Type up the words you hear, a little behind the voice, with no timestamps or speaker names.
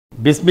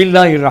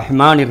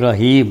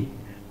பிஸ்மில்லாஹிர்ரஹ்மானிர்ரஹீம்.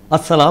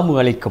 அஸ்ஸலாமு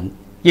அலைக்கும்.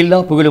 எல்லா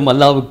புகழும்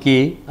அல்லாவுக்கே,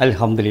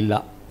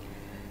 அல்ஹம்துலில்லாஹ்.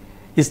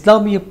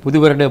 இஸ்லாமிய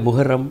புதுவருட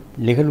முஹர்ரம்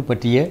நிகழ்வு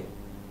பற்றிய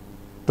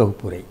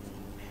தொகுப்புரை.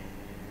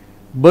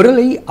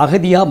 பொருளை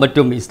அகதியா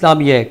மற்றும்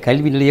இஸ்லாமிய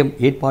கல்வி நிலையம்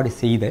ஏற்பாடு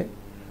செய்த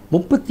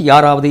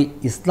 36வது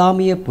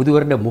இஸ்லாமிய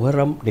புதுவருட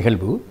முஹர்ரம்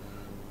நிகழ்வு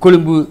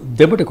கொழும்பு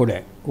தெபட்டகொட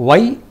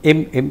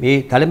YMMA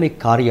தலைமை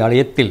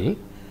காரியாலயத்தில்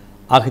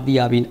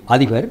அகதியாவின்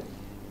அதிபர்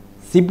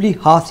சிப்லி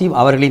ஹாசிம்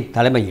அவர்களின்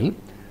தலைமையில்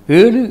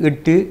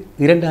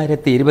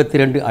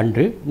 7/8/2022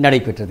 அன்று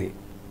நடைபெற்றது.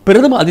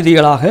 பிரதம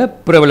அதிதிகளாக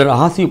பிரபலர்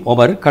ஹாசிம்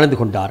ஒமர் கலந்து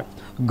கொண்டார்.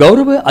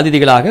 கௌரவ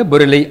அதிதிகளாக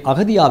பொருளை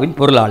அகதியாவின்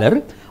பொருளாளர்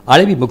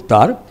அலவி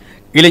முக்தார்,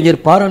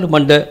 இளைஞர்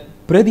பாராளுமன்ற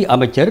பிரதி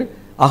அமைச்சர்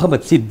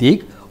அகமது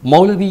சித்திக்,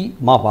 மௌலவி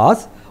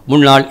மாபாஸ்,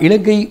 முன்னாள்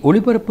இலங்கை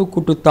ஒலிபரப்பு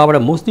கூட்டுத்தாபன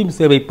முஸ்லிம்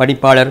சேவை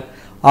பணிப்பாளர்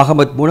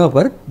அகமது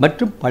முனவர்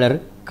மற்றும் பலர்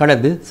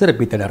கலந்து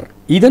சிறப்பித்தனர்.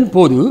 இதன்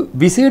போது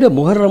விசேட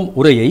முஹர்ரம்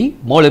உரையை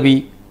மௌலவி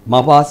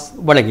மாபாஸ்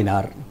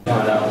வழங்கினார்.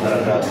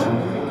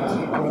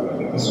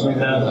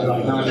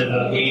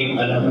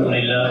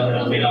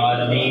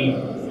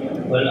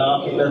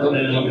 والعاقبة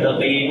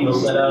للمتقين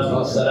والصلاة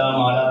والسلام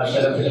على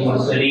أشرف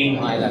المرسلين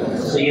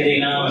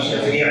سيدنا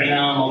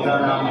وشفيعنا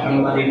مولانا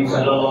محمد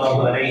صلى الله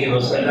عليه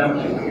وسلم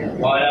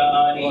وعلى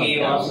آله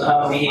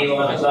وأصحابه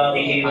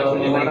وأتباعه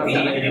وأهل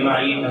بيته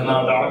أجمعين. أما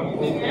بعد،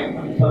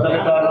 فقد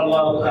قال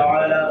الله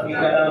تعالى في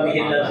كلامه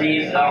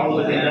اللذيذ: أعوذ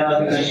بالله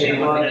من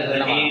الشيطان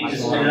الرجيم،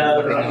 بسم الله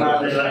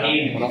الرحمن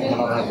الرحيم.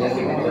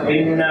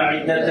 إن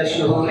عدة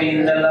الشهور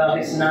عند الله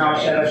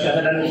 12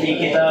 شهرا في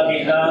كتاب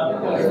الله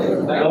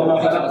يوم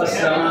خلق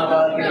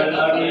السماوات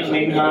والأرض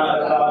منها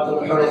أربعة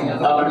حرم.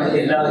 آمنت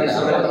بالله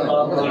صدق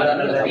الله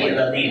مولانا العلي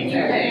العظيم.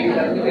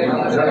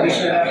 رب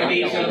اشرح لي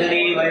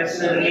صدري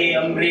ويسر لي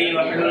أمري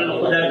واحلل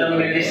عقدة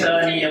من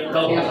لساني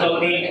يفقهوا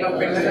قولي.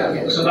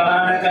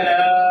 سبحانك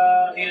لا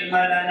علم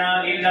لنا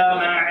إلا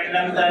ما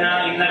علمتنا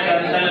إنك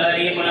أنت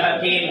العليم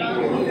الحكيم.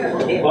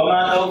 وما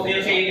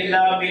توفيقي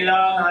إلا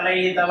بالله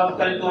عليه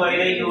توكلت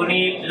وإليه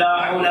أنيب. لا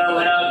حول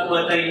ولا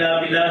قوة إلا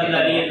بالله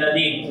العلي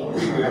العظيم.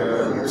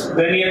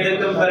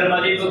 கண்ணியத்துக்கும்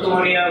பெருமதிப்புக்கும்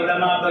உரிய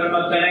உலமா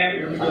பெருமக்களே,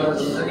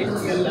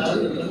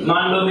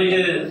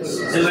 மாண்புமிகு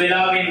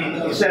விழாவின்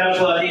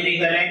சிறப்பு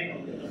அதிதிகளே,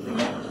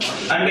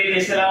 அன்பின்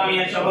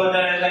இஸ்லாமிய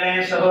சகோதரர்களே,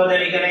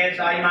 சகோதரிகளே,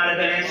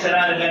 தாய்மார்களே,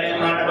 சிறார்களே,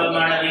 மாணவ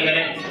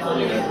மாணவிகளே,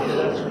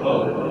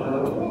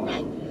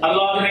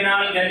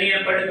 அல்லாஹ்வினால்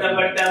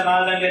கண்ணியப்படுத்தப்பட்ட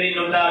மாதங்களில்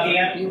உண்டாகிய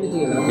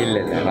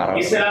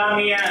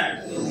இஸ்லாமிய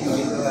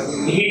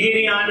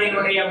ஹிஜ்ரி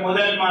ஆண்டினுடைய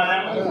முதல்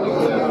மாதம்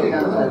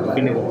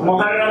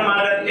முஹர்ரம்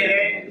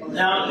மாதத்திலே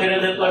நாம்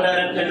இருந்து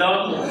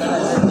கொண்டிருக்கிறோம்.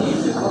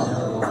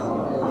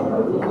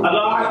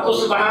 அல்லாஹ்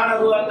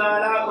சுப்ஹானஹு வ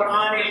தஆலா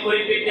குர்ஆனில்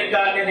குறிப்பிட்டு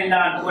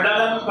காட்டுகின்றான்,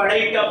 உலகம்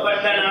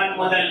படைக்கப்பட்ட நாள்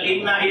முதல்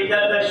இன்ன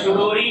இத்தத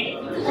ஷுஹூரி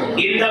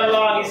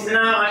இந்தல்லாஹ்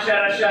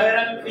 12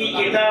 ஷஹரன் ஃபீ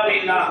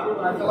கிதாபில்லாஹ்,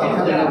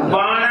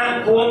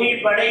 வானம் பூமி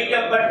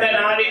படைக்கப்பட்ட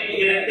நாளில்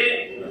இருந்து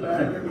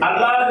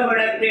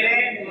அல்லாஹ்விடத்திலே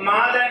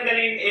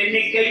மாதங்களின்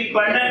எண்ணிக்கை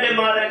 12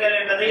 மாதங்கள்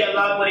என்பதை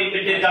அல்லாஹ்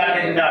குறிப்பிட்டு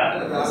காட்டுகின்றார்.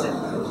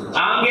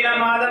 ஆங்கில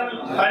மாதம்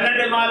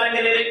 12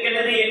 மாதங்கள்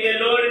இருக்கிறது என்று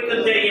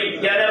எல்லோருக்கும் தெரியும்.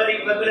 ஜனவரி,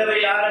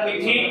 பிப்ரவரி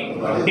ஆரம்பித்து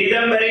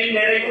டிசம்பரில்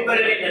நிறைவு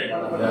பெறுகின்றது.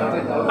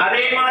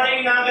 அதே மாதிரி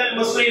நாங்கள்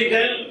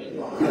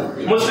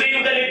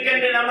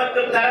முஸ்லிம்களுக்கென்று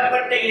நமக்கு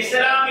தரப்பட்ட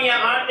இஸ்லாமிய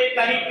ஆண்டு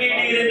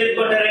கணிப்பீடு இருந்து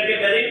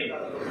கொண்டிருக்கின்றது.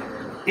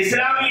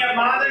 இஸ்லாமிய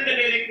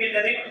மாதங்கள்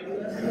இருக்கின்றது.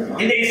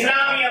 இந்த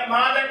இஸ்லாமிய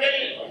மாதங்கள்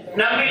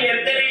நம்மில்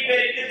எத்தனை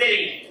பேருக்கு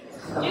தெரியும்?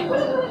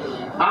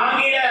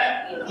 ஆங்கில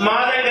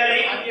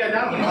மாதங்களை,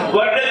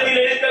 வருடத்தில்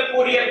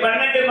இருக்கக்கூடிய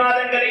 12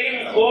 மாதங்களையும்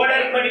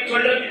ஓர்டர் படி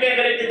சொல்றதுக்கு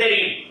எங்களுக்கு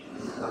தெரியும்.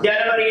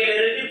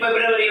 ஜனவரியிலிருந்து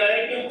பிப்ரவரி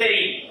வரைக்கும்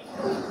தெரியும்.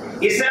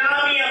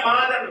 இஸ்லாமிய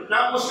மாதம்,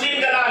 நாம்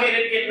முஸ்லிம்களாக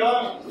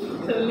இருக்கின்றோம்,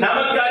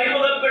 நமக்கு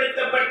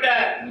அறிமுகப்படுத்தப்பட்ட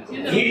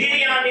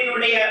ஹிஜ்ரி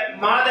ஆண்டினுடைய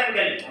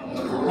மாதங்கள்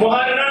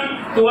முஹர்ரம்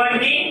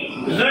துவங்கி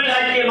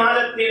ஸுல்ஹஜ்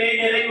மாதத்திலே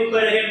நிறைவு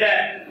பெறுகின்ற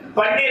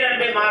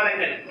 12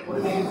 மாதங்கள்.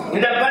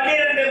 இந்த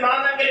 12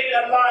 மாதங்களில்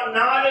அல்லாஹ்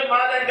 4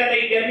 மாதங்களை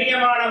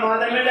கண்ணியமான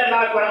மாதங்கள்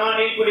அல்லாஹ்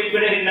குர்ஆனில்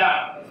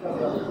குறிப்பிடுகின்றார்.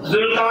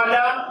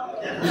 ஸுல்காதா,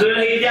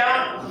 ஸுல்ஹிஜ்ஜா,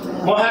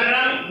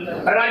 முஹர்ரம்,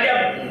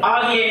 ரஜப்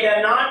ஆகிய இந்த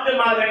 4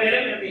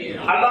 மாதங்களும்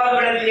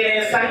அல்லாஹ்விடத்திலே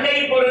சங்கை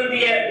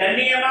பொருந்திய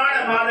கண்ணியமான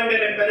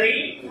மாதங்கள் என்பதை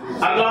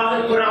அல்லாஹ்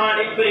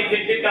குர்ஆனில்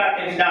குறிப்பிட்டு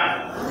காட்டுகின்றான்.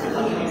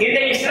 இந்த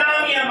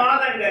இஸ்லாமிய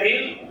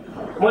மாதங்களில்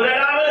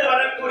முதலாவது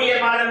வரக்கூடிய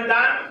மாதம்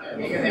தான்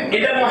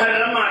இந்த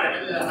முஹர்ரம் மாதம்.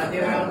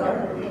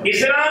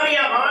 இஸ்லாமிய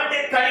ஆண்டு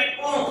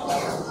கணிப்பு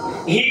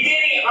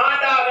ஹிஜ்ரி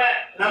ஆண்டாக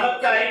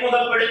நமக்கு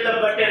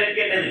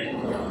அறிமுகப்படுத்தப்பட்டிருக்கிறது.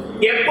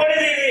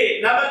 எப்பொழுது இது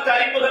நமக்கு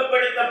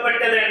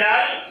அறிமுகப்படுத்தப்பட்டது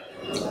என்றால்,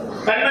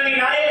 கண்மணி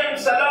நாயகம்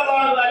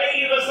ஸல்லல்லாஹு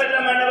அலைஹி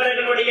வஸல்லம்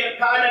அவர்களுடைய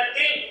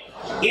காலத்தில்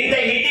இந்த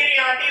ஹிஜ்ரி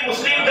ஆண்டு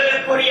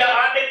முஸ்லிம்களுக்குரிய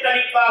ஆண்டு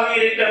கணிப்பாக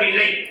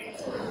இருக்கவில்லை.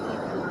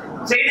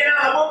 சையதுனா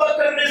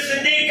அபூபக்கர்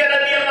சித்திக்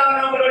ரலியல்லாஹு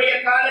அன்ஹு அவர்களுடைய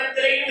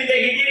காலத்திலேயும் இந்த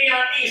ஹிஜ்ரி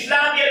ஆண்டு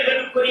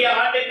இஸ்லாமியர்களுக்குரிய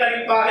ஆண்டு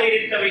கணிப்பாக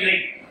இருக்கவில்லை.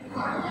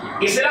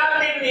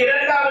 இஸ்லாத்தின்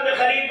இரண்டாவது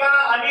கலீஃபா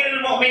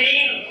அமீருல்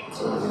முஃமினீன்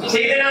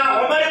சையதுனா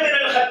உமர் பின்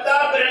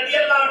அல்-கத்தாப்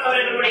ரலியல்லாஹு அன்ஹு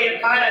அவர்களுடைய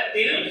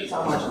காலத்தில்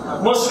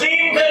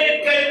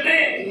முஸ்லிம்களுக்கென்று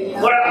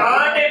ஒரு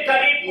ஆண்டு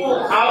கழிப்பு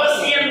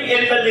அவசியம்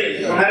என்பது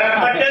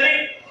உணரப்பட்டது.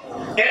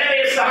 எனவே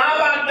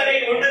சஹாபாக்களை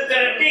ஒன்று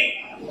திரட்டி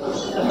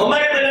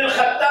உமர் பின்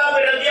அல்-கத்தாப்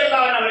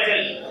ரலியல்லாஹு அன்ஹு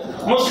அவர்கள்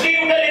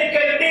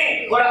முஸ்லிம்களுக்கென்று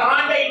ஒரு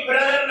ஆண்டை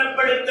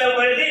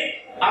பிரகடனப்படுத்துவது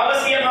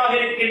அவசியமாக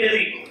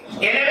இருக்கின்றது.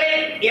 எனவே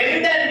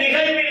எந்த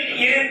நிகழ்வில்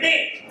இருந்து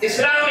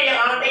இஸ்லாமிய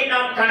ஆண்டை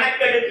நாம்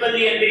கணக்கெடுப்பது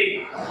என்று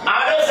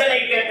ஆலோசனை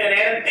கேட்ட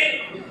நேரத்தில்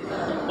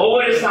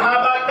ஒவ்வொரு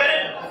சஹாபாக்கள்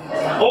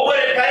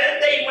ஒவ்வொரு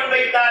கருத்தை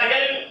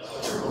முன்வைத்தார்கள்,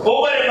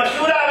 ஒவ்வொரு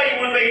மஷூராவை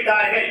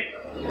முன்வைத்தார்கள்.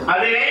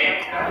 அதிலே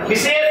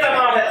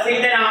விசேஷமாக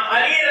சையதுனா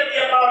அலி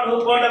ரலியல்லாஹு அன்ஹு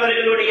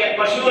போன்றவர்களுடைய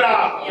மஷூரா,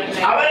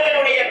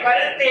 அவர்களுடைய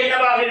கருத்து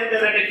என்னவாக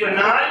இருந்தது என்று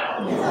சொன்னால்,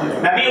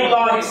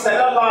 நபியுல்லாஹி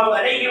ஸல்லல்லாஹு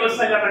அலைஹி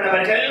வஸல்லம்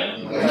அவர்கள்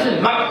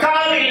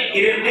மக்காவில்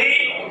இருந்து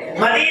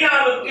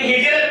மதீனாவுக்கு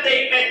ஹிஜ்ரத்தை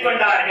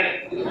மேற்கொண்டார்கள்.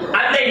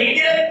 அந்த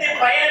ஹிஜ்ரத்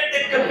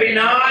பயணத்துக்கு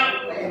பின்னால்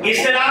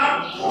இஸ்லாம்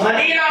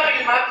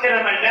மதீனாவில்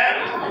மாத்திரமல்ல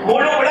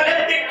முழு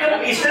உலகத்திற்கும்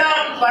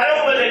இஸ்லாம்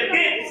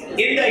பரவுவதற்கு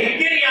இந்த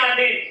ஹிஜ்ரி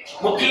ஆண்டு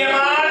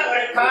முக்கியமான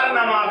ஒரு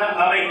காரணமாக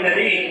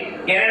அமைந்தது.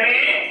 எனவே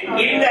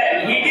இந்த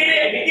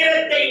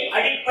ஹிஜ்ரத்தை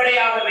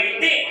அடிப்படையாக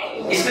வைத்து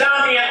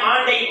இஸ்லாமிய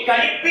ஆண்டை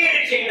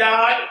கணிப்பீடு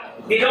செய்தால்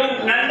மிகவும்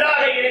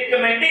நன்றாக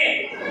இருக்கும் என்று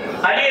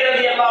அலி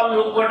ரலியல்லாஹு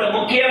அன்ஹு போன்ற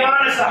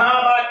முக்கியமான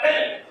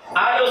சஹாபாக்கள்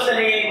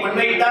ஆலோசனையை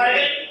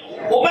முன்வைத்தார்கள்.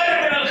 உமர்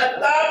பின்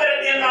அல்-கத்தாப்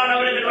ரலியல்லாஹு அன்ஹு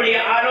அவர்களுடைய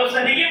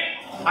ஆலோசனையும்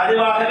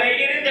அதுவாகவே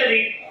இருந்தது.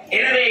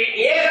 எனவே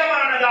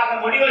ஏகமானதாக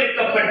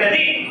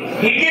முடிவெடுக்கப்பட்டது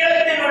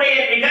ஹிஜ்ரத்தினுடைய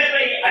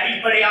நிகழ்வை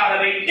அடிப்படையாக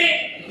வைத்து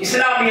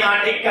இஸ்லாமிய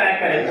ஆண்டை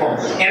கணக்கெடுப்போம்.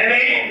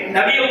 எனவே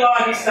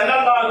நபியுல்லாஹி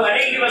ஸல்லல்லாஹு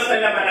அலைஹி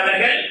வஸல்லம்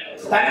அவர்கள்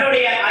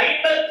தன்னுடைய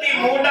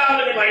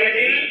 53வது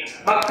வயதில்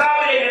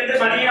மக்காவில் இருந்து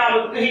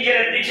மதீனாவுக்கு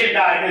ஹிஜ்ரத்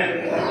சென்றார்கள்.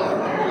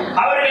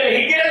 அவர்கள்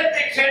ஹிஜ்ரத்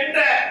சென்ற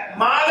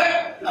மாதம்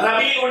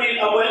ரபியுல்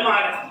அவ்வல்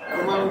மாதம்.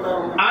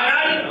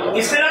 ஆனால்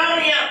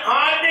இஸ்லாமிய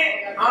ஆண்டு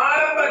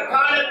ஆரம்ப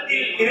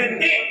காலத்தில்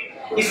இருந்து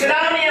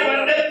இஸ்லாமிய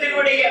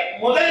வருடத்தினுடைய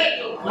முதல்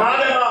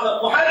மாதமாக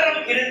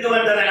முஹர்ரம் இருந்து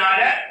வந்ததனால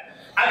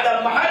அந்த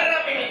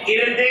முஹர்ரமில்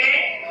இருந்து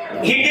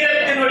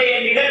ஹிஜ்ரத்தினுடைய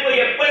நிகழ்வு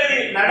எப்பொழுது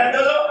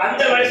நடந்ததோ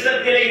அந்த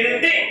வருஷத்திலே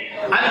இருந்து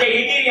அந்த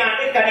ஹிஜ்ரி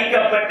ஆண்டு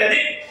கணிக்கப்பட்டது.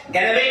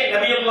 எனவே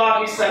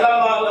நபியுல்லாஹி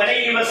ஸல்லல்லாஹு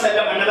அலைஹி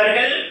வஸல்லம்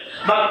அவர்கள்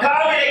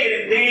மக்காவிலே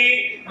இருந்து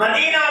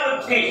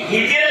மதீனாவுக்கு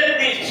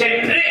ஹிஜ்ரத்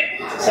சென்று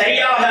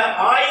சரியாக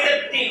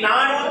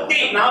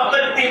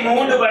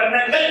 1443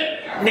 வருடங்கள்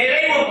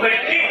நிறைவு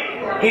பெற்று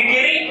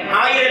ஹிஜ்ரி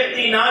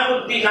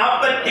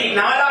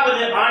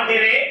 1444வது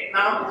ஆண்டிலே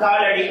நாம்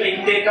காலடி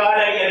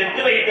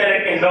எடுத்து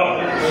வைத்திருக்கின்றோம்.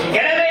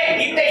 எனவே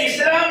இந்த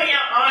இஸ்லாமிய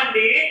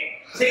ஆண்டு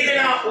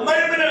சையதுனா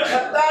உமர் பின்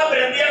அல்-கத்தாப்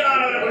ரலியல்லாஹு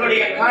அன்ஹு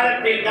அவர்களுடைய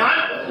காலத்தில் தான்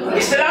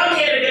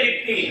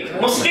இஸ்லாமியர்களுக்கு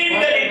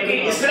முஸ்லிம்களுக்கு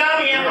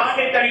இஸ்லாமிய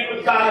ஆண்டு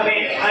கணிப்புக்காகவே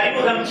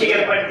அறிமுகம்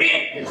செய்யப்பட்டு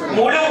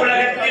முழு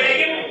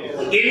உலகத்திலேயும்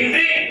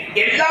இன்று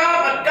எல்லா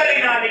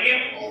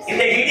மக்களினாலேயும்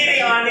இந்த ஹிஜ்ரி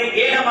ஆண்டு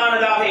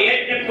ஏகமானதாக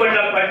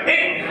ஏற்றுக்கொள்ளப்பட்டு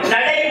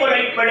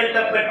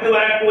நடைமுறைப்படுத்தப்பட்டு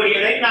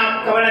வரக்கூடியதை நாம்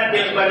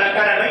கவனத்தில் கொள்ள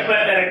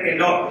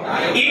கடமைப்பட்டிருக்கின்றோம்.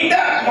 இந்த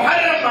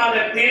முஹர்ரம்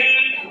மாதத்தில்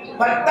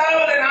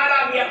 10வது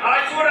நாளாகிய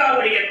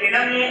ஆஷூராவுடைய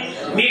தினம்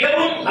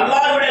மிகவும்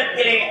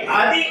அல்லாஹ்விடத்திலே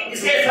அதி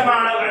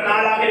விசேஷமான ஒரு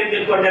நாளாக இருந்து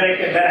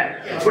கொண்டிருக்கின்றன.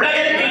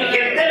 உலகத்தில்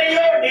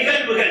எத்தனையோ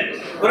நிகழ்வுகள்.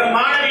 ஒரு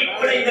மாணவி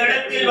கூட இந்த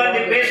இடத்தில் வந்து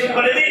பேசும்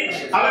பொழுது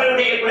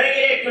அவருடைய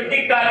உரையிலே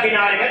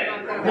சுட்டிக்காட்டினார்கள்.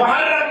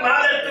 முஹர்ரம்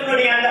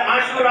மாதத்தினுடைய அந்த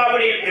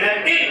ஆஷூராவுடைய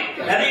தினத்தில்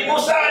நபி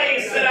மூஸா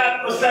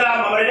அலைஹிஸ்ஸலாத்து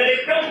வஸ்ஸலாம்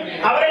அவர்களுக்கும்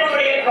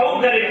அவர்களுடைய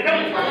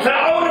கவும்களுக்கும்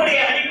ஃபிரௌனுடைய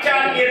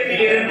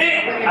அடிச்சாட்டியத்தில் இருந்து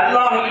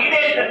அல்லாஹ்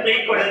ஈடேற்றத்தை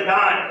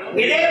கொடுத்தான்.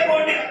 இதே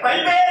போன்று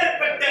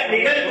பல்வேறுபட்ட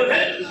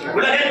நிகழ்வுகள்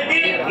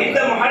உலகத்தில் இந்த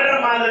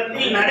முஹர்ரம்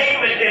மாதத்தில்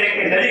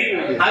நடைபெற்றிருக்கின்றது.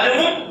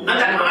 அதுவும்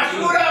அந்த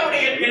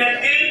ஆஷூராவுடைய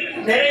தினத்தில்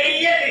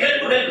நிறைய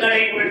நிகழ்வுகள்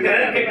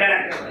நடைபெற்றிருக்கின்றன.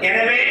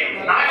 எனவே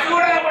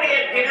ஆஷூராவுடைய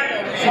தினம்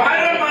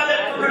முஹர்ரம்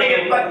மாதத்தினுடைய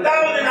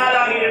 10வது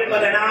நாளாக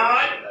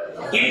இருப்பதனால்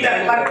இந்த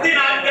 10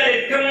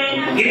 நாட்களுக்கும்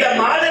இந்த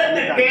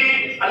மாதத்துக்கு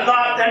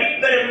அல்லாஹ்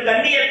தனிப்பெரும்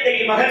கண்ணியத்தை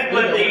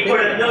மகத்துவத்தை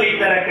கொடுத்து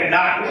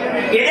வைத்திருக்கின்றார்.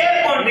 இதே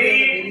போன்று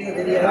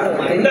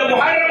இந்த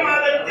முஹர்ரம்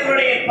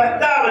மாதத்தினுடைய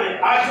 10வது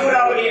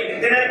ஆஷூராவுடைய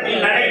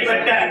தினத்தில்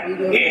நடைபெற்ற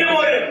இன்னும்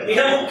ஒரு மிக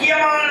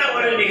முக்கியமான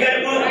ஒரு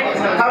நிகழ்வு,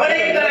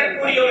 கவலை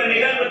தரக்கூடிய ஒரு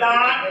நிகழ்வு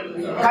தான்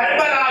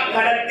கர்பலா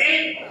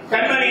களத்தில்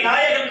கண்மணி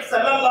நாயகம்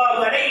ஸல்லல்லாஹு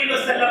அலைஹி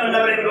வஸல்லம்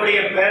அவர்களுடைய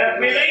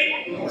பேரப்பிள்ளை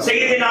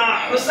சையதுனா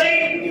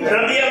ஹுசைன்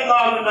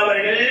ரலியல்லாஹு அன்ஹு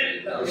அவர்கள்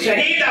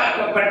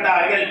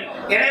ஷஹீதாக்கப்பட்டார்கள்.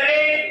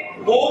 எனவே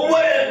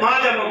ஒவ்வொரு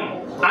மாதமும்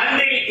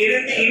அன்றில்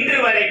இருந்து இன்று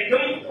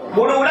வரைக்கும்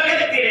முழு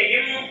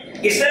உலகத்திலேயும்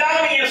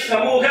இஸ்லாமிய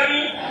சமூகம்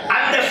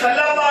அந்த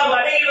ஸல்லல்லாஹு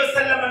அலைஹி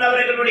வஸல்லம்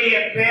அவர்களுடைய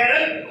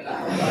பேரன்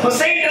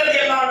ஹுசைன்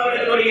ரலியல்லாஹு அன்ஹு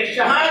அவர்களுடைய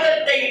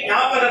ஷஹாதத்தை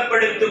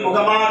ஞாபகப்படுத்தும்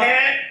முகமாக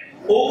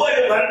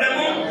ஒவ்வொரு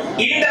வருடமும்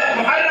இந்த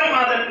முஹர்ரம்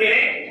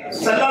மாதத்திலே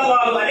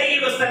ஸல்லல்லாஹு அலைஹி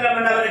வஸல்லம்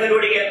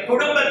அவர்களுடைய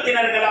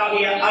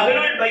குடும்பத்தினர்களாகிய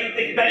அஹ்லுல்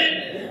பைத்துக்கள்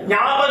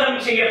ஞாபகம்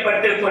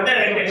செய்யப்பட்டு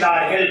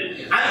கொண்டிருக்கிறார்கள்.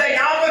 அந்த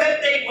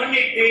ஞாபகத்தை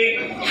முன்னிட்டு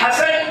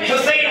ஹசன்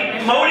ஹுசைன்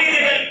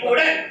மௌலிதுகள் கூட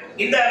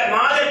இந்த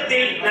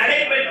மாதத்தில்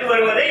நடைபெற்று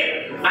வருவதை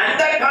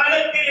அந்த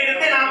காலத்தில்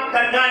இருந்து நாம்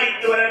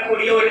கண்காணித்து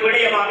வரக்கூடிய ஒரு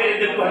விடயமாக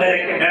இருந்து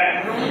கொண்டிருக்கின்றன.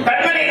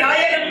 கண்மணி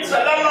நாயகம்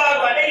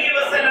ஸல்லல்லாஹு அலைஹி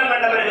வஸல்லம்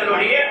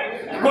அவர்களுடைய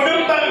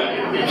குடும்பம்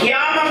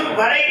கியாமம்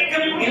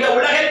வரைக்கும் இந்த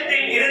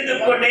உலகத்தில் இருந்து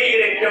கொண்டே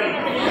இருக்கும்.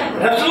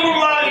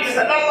 ரசூலுல்லாஹி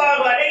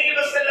ஸல்லல்லாஹு அலைஹி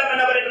வஸல்லம்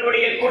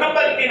அவர்களுடைய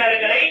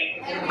குடும்பத்தினர்களை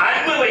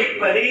அன்பு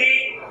வைப்பது,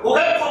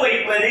 உகப்பு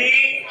வைப்பது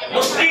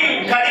முஸ்லிம்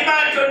கலிமா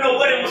சொன்ன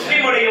ஒவ்வொரு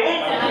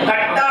முஸ்லிமுடையவும்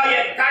கட்டாய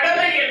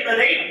கடமை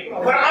என்பதை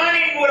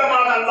குர்ஆனின்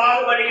மூலமாக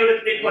அல்லாஹ்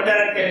வலியுறுத்திக்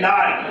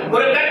கொண்டிருக்கின்றார்.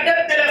 ஒரு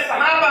கட்டத்தில்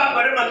சஹாபா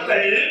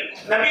பெருமக்கள்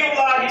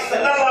நபியுல்லாஹி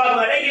ஸல்லல்லாஹு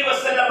அலைஹி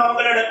வஸல்லம்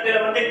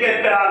அவர்களிடத்தில் வந்து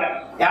கேட்கிறாங்க,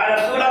 யா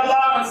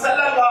ரசூலல்லாஹ்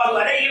ஸல்லல்லாஹு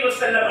அலைஹி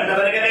வஸல்லம்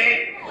அவர்களே,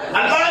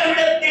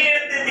 அல்லாஹ்விடத்தில்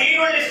இருந்து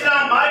தீனுல்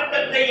இஸ்லாம்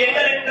மார்க்கத்தை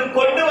எங்களுக்கு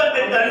கொண்டு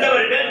வந்து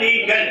தந்தவர்கள்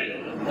நீங்கள்,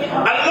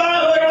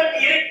 அல்லாஹ் ஒருவன்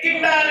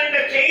இருக்கின்றார் என்ற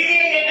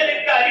செய்தியை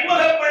எங்களுக்கு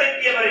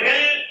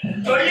அறிமுகப்படுத்தியவர்கள்,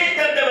 சொல்லித்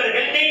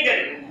தந்தவர்கள்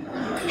நீங்கள்,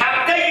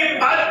 ஹக்கையும்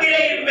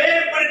பாத்திலையும்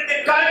வேறுபடுத்தி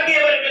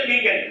காட்டியவர்கள்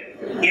நீங்கள்,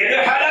 எது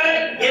ஹலால்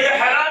எது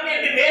ஹராம்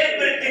என்று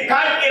வேறுபடுத்தி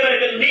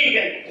காட்டியவர்கள்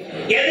நீங்கள்,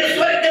 எது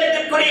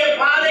சொர்க்கத்துக்குரிய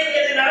பாதை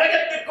எது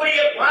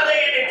நரகத்துக்குரிய பாதை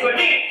என்று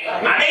சொல்லி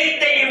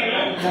அனைத்தையும்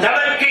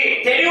நமக்கு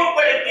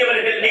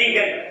தெளிவுபடுத்தியவர்கள்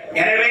நீங்கள்.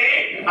 எனவே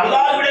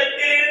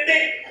அல்லாஹ்விடத்தில் இருந்து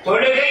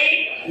தொழுகை,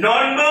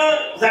 நோன்பு,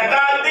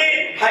 ஜகாத்,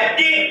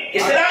 ஹஜ்,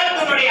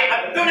 இஸ்லாத்தினுடைய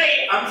அத்துணை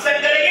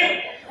அம்சங்களையும்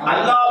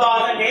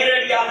அல்லாஹ்வாக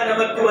நேரடியாக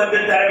நமக்கு வந்து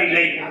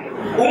தரவில்லை.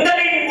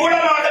 உங்களின்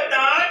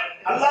மூலமாகத்தான்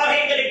அல்லாஹ்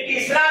எங்களுக்கு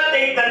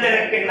இஸ்லாத்தை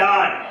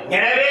தந்திருக்கின்றான்.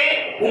 எனவே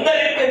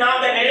உங்களுக்கு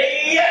நாங்கள்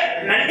நிறைய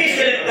நன்றி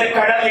செலுத்த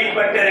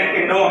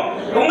கடமைப்பட்டிருக்கின்றோம்.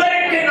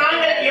 உங்களுக்கு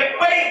நாங்கள்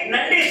எப்படி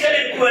நன்றி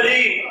செலுத்துவது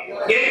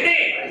என்று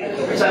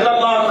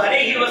ஸல்லல்லாஹு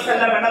அலைஹி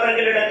வஸல்லம்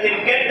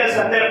அவர்களிடத்தில் கேட்ட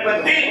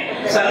சந்தர்ப்பத்தில்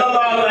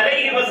ஸல்லல்லாஹு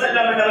அலைஹி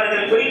வஸல்லம்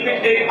அவர்கள்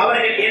குறிப்பிட்டு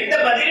அவர்கள் எந்த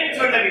பதிலும்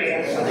சொல்லவில்லை.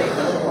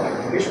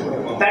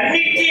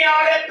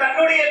 தன்னிச்சையாக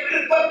தன்னுடைய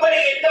விருப்பப்படி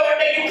எந்த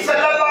ஒன்றையும்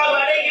ஸல்லல்லாஹு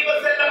அலைஹி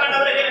வஸல்லம்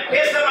அவர்கள்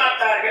பேச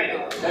மாட்டார்கள்.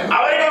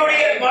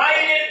 அவர்களுடைய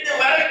வாயிலிருந்து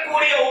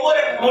வரக்கூடிய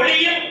ஒவ்வொரு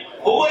மொழியும்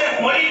ஒவ்வொரு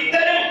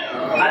மொழித்தலும்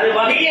அது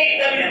வகையை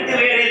தவிர்த்து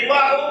வேறு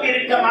எதுவாகவும்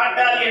இருக்க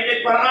மாட்டாது என்று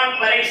குர்ஆன்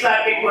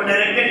பறைசாற்றிக்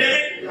கொண்டிருக்கின்றது.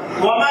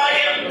 வமா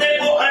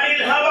யன்திகு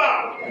அனில் ஹவா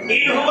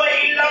இன் ஹுவ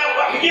இல்லா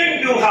வஹ்யுன்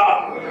யூஹா.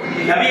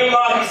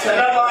 நபியுல்லாஹி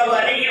ஸல்லல்லாஹு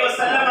அலைஹி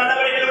வஸல்லம்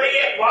அவர்களுடைய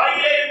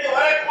வாயிலிருந்து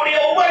வரக்கூடிய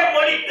ஒவ்வொரு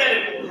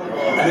மொழித்தலும்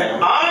அது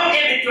ஆம்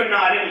என்று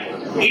சொன்னாலும்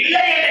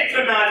இல்லை என்று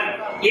சொன்னாலும்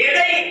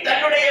எதை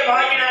தன்னுடைய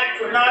வாயினால்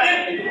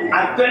சொன்னாலும்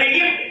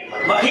அத்தனையும்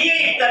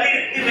வஹியை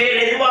தவிர்த்து வேறு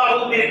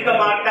எதுவாகவும் இருக்க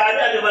மாட்டாது.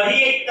 அது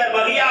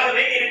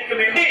வஹியாகவே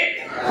இருக்கும் என்று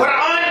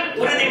குர்ஆன்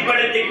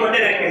உறுதிப்படுத்திக்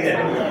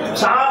கொண்டிருக்கின்றது.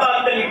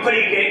 சஹாபாக்கள்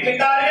இப்படி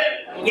கேட்கின்றார்கள்.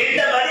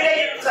 எந்த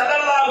பதிலையும்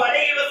ஸல்லல்லாஹு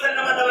அலைஹி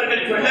வஸல்லம்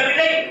அவர்கள்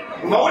சொல்லவில்லை,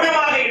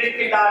 மௌனமாக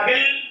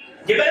இருக்கின்றார்கள்.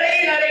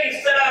 ஜிப்ரீல்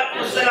அலைஹிஸ்ஸலாத்து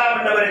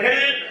வஸ்ஸலாம்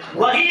அவர்கள்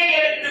வஹியை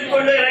எடுத்துக்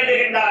கொண்டு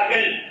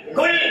இறங்குகின்றார்கள்.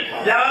 குல்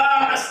லா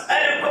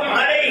அஸ்அலுக்கும்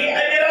அலைஹி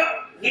அஜ்ரா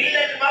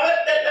இல்லா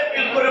மவத்தத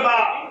ஃபில் குர்பா.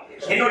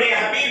 என்னுடைய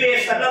ஹபீபே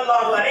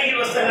ஸல்லல்லாஹு அலைஹி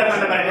வஸல்லம்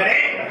அவர்களே,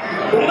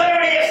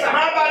 உங்களுடைய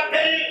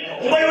சஹாபாக்கள்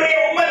உங்களுடைய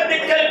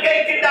உம்மத்துக்கள்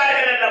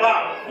கேட்கின்றார்கள் அல்லவா,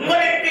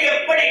 உங்களுக்கு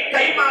எப்படி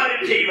கைமாறு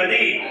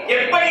செய்வது,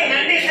 எப்படி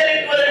நன்றி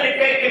செலுத்துவது என்று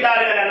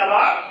கேட்கின்றார்கள்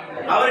அல்லவா,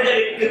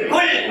 அவர்களுக்கு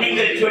குல்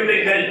நீங்கள்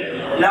சொல்லுங்கள்,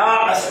 லா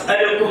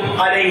அஸ்அலுக்கும்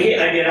அலைஹி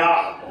அஜ்ரா.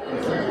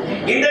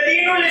 இந்த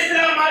தீனுல்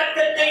இஸ்லாம்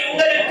மார்க்கத்தை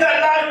உங்களுக்கு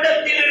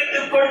அல்லாஹ்விடத்தில்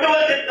இருந்து கொண்டு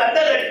வந்து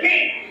தந்ததற்கு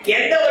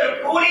எந்த ஒரு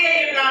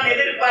கூலியையும் நான்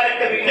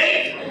எதிர்பார்க்கவில்லை.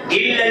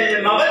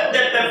 இல்லல்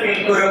மவத்தத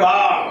ஃபில் குர்பா.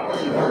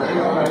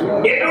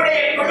 என்னுடைய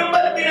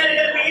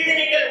குடும்பத்தினர்கள் மீது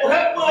நீங்கள்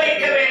உகப்பு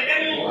வைக்க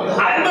வேண்டும்,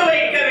 அன்பு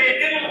வைக்க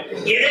வேண்டும்.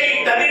 இதை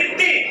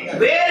தவிர்த்து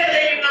வேறு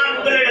எதையும் நான்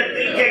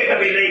உங்களிடத்தில்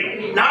கேட்கவில்லை.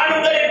 நான்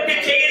உங்களுக்கு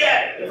செய்த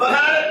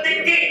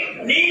உபகாரத்துக்கு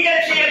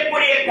நீங்கள்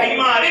செய்யக்கூடிய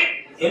கைமாறு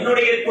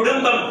என்னுடைய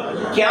குடும்பம்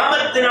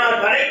கியாமத் நாள்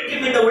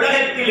வரைக்கும் இந்த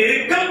உலகத்தில்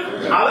இருக்கும்.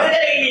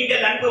 அவர்களை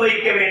நீங்கள் அன்பு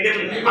வைக்க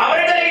வேண்டும்,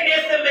 அவர்களை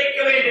நேசம் வைக்க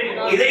வேண்டும்.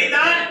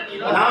 இதைதான்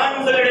நான்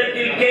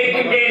உங்களிடத்தில்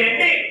கேட்கின்றேன்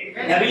என்று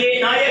நபியே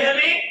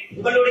நாயகமே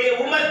உங்களுடைய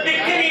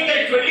உம்மத்துக்கு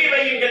நீங்கள் சொல்லி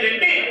வையுங்கள்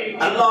என்று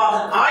அல்லாஹ்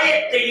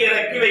ஆயத்தை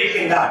இறக்கி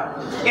வைக்கின்றார்.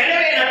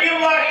 எனவே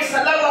நபியுல்லாஹி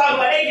ஸல்லல்லாஹு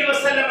அலைஹி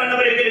வஸல்லம்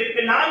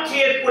அவர்களுக்கு நாம்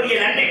செய்யக்கூடிய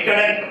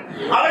நன்றிக்கடன்,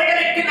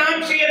 அவர்களுக்கு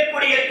நாம்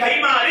செய்யக்கூடிய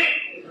கைமாறு,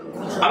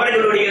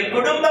 அவர்களுடைய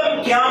குடும்பம்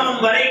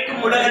கியாமம்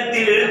வரைக்கும்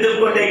உலகத்தில் இருந்து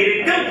கொண்டே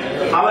இருக்கும்.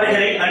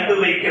 அவர்களை அன்பு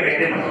வைக்க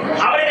வேண்டும்,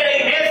 அவர்களை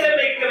நேசம்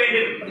வைக்க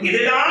வேண்டும்.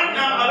 இதுதான்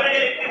நாம்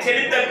அவர்களுக்கு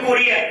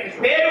செலுத்தக்கூடிய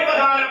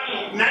பேருபகாரம்,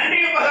 நன்றி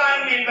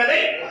உபகாரம் என்பதை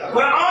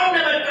குர்ஆன்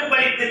நமக்கு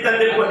படித்து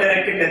தந்து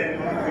கொண்டிருக்கின்றது.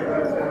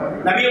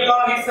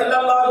 நபியுல்லாஹி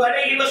ஸல்லல்லாஹு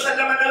அலைஹி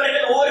வஸல்லம்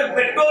அவர்கள் ஒரு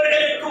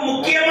பெற்றோர்களுக்கு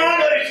முக்கியமான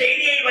ஒரு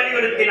செய்தியை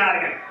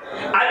வலியுறுத்தினார்கள்.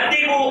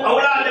 அத்திபு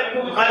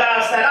அவுலாதக்கும் அலா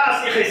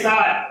ஸலாஸி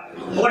ஹிசால்.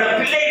 உங்களோட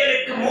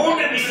பிள்ளைகளுக்கு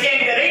 3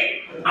 விஷயங்களை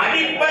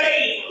அடிப்படை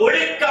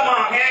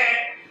ஒழுக்கமாக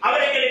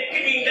அவர்களுக்கு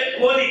நீங்கள்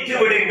போதித்து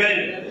விடுங்கள்.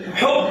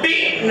 ஹுப்பி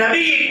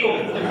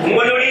நபியிக்கும்,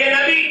 உங்களுடைய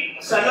நபி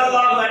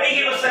ஸல்லல்லாஹு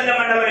அலைஹி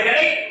வஸல்லம்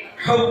அவர்களை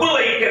ஹுப்பு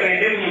வைக்க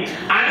வேண்டும்,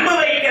 அன்பு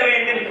வைக்க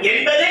வேண்டும்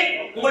என்பதை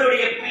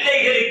உங்களுடைய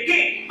பிள்ளைகளுக்கு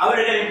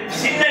அவர்கள்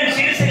சின்ன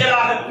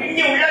சிறுசுகளாக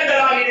பிஞ்சு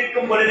உள்ளங்களாக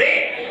இருக்கும் பொழுதே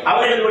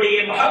அவர்களுடைய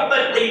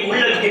மஹப்பத்தை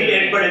உள்ளத்தில்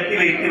ஏற்படுத்தி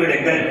வைத்து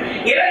விடுங்கள்.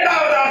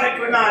 இரண்டாவதாக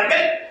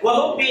சொன்னார்கள்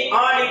வஹுப்பி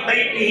ஆலி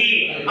பைத்திஹி,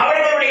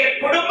 அவர்களுடைய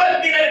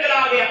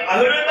குடும்பத்தினர்களாக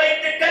அஹ்லுல்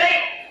பைத்துக்களை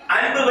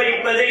அன்பு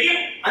வைப்பதையும்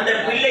அந்த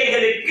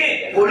பிள்ளைகளுக்கு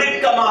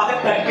ஒழுக்கமாக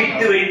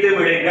கற்பித்து வைத்து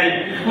விடுங்கள்.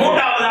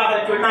 மூன்றாவதாக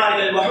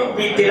சொன்னார்கள்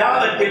வஹுப்பி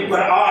திலாவத்தில்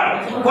குர்ஆன்,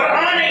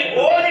 குர்ஆனை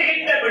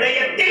ஓதுகின்ற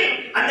விடயத்தில்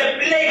அந்த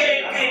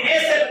பிள்ளைகளுக்கு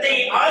நேசத்தை,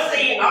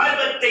 ஆசை,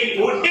 ஆர்வத்தை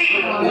ஊட்டி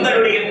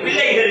உங்களுடைய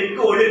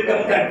பிள்ளைகளுக்கு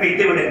ஒழுக்கம்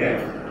கற்பித்து விடுங்கள்.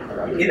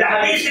 இந்த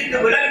ஹதீஸுக்கு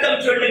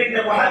விளக்கம் சொல்லுகின்ற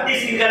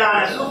முஹத்திஸீன்களான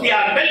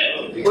சூஃபியாக்கள்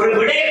ஒரு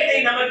விடயத்தை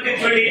நமக்கு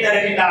சொல்லி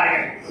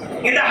தருகின்றார்கள்.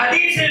 இந்த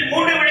ஹதீஸில்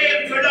 3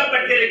 விடயம்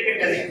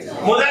சொல்லப்பட்டிருக்கின்றது.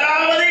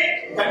 முதலாவது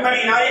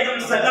கண்மணி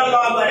நாயகம்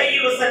ஸல்லல்லாஹு அலைஹி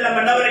வஸல்லம்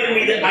அவர்கள்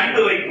மீது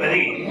அன்பு வைப்பது,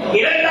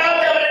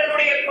 இரண்டாவது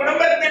அவர்களுடைய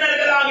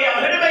குடும்பத்தினர்களாகிய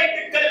அஹ்லுல்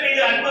பைத்துக்கள்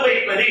மீது அன்பு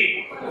வைப்பது,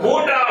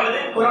 மூன்றாவது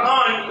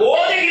குர்ஆன்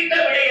ஓதுகின்ற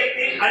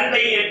விடயத்தில்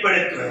அன்பை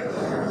ஏற்படுத்துவது.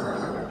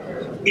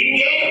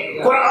 இங்கே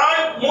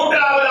குர்ஆன்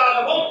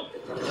மூன்றாவதாகவும்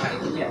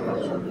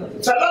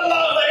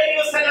ஸல்லல்லாஹு அலைஹி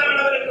வஸல்லம்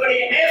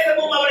அவர்களுடைய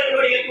நேசமும்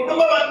அவர்களுடைய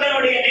குடும்ப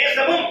மக்களுடைய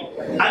நேசமும்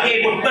அங்கே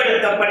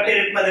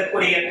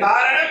முற்படுத்தப்பட்டிருப்பதற்குரிய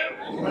காரணம்,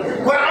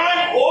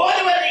 குர்ஆன்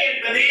ஓதுவது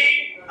என்பது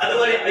அது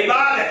ஒரு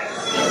இபாதத்,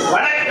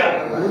 வணக்கம்.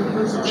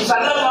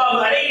 ஸல்லல்லாஹு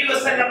அலைஹி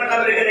வஸல்லம்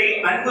அவர்களை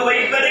அன்பு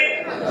வைப்பது,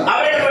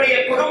 அவர்களுடைய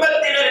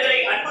குடும்பத்தினர்களை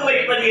அன்பு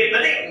வைப்பது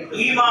என்பது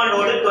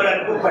ஈமானோடு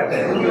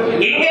தொடர்புபட்டது.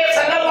 இங்கே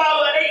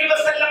ஸல்லல்லாஹு அலைஹி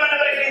வஸல்லம்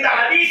அவர்கள் இந்த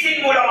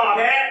ஹதீஸின் மூலமாக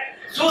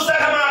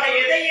சூசகமாக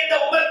எதை இந்த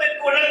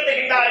உம்மத்துக்கு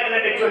உணர்த்துகின்றார்கள்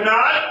என்று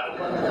சொன்னால்,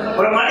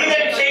 ஒரு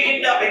மனிதன்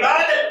செய்கின்ற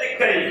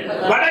இபாதத்துக்கள்,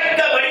 வணக்க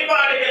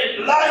வழிபாடுகள்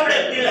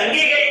அல்லாஹ்விடத்தில்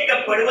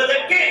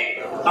அங்கீகரிக்கப்படுவதற்கு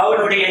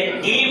அவருடைய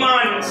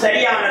ஈமான்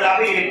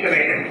சரியானதாக இருக்க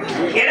வேண்டும்.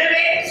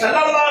 எனவே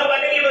ஸல்லல்லாஹு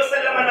அலைஹி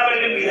வஸல்லம்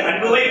அவர்கள் மீது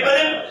அன்பு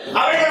வைப்பதும்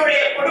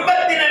அவர்களுடைய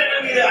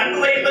குடும்பத்தினர்கள் மீது அன்பு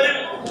வைப்பதும்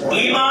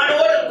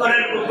ஈமானோடு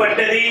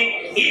தொடர்புபட்டது.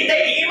 இந்த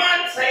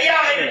ஈமான்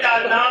சரியாக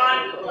இருந்தால்தான்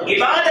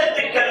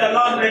இபாதத்துக்கள்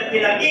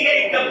அல்லாஹ்விடத்தில்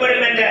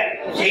அங்கீகரிக்கப்படும் என்ற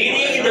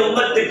செய்தி இந்த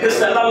உம்மத்துக்கு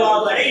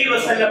ஸல்லல்லாஹு அலைஹி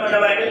வஸல்லம்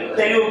அவர்கள்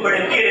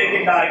தெளிவுபடுத்தி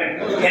இருக்கின்றார்கள்.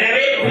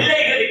 எனவே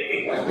பிள்ளைகளுக்கு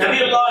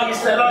நபியுல்லாஹி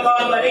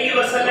ஸல்லல்லாஹு அலைஹி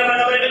வஸல்லம்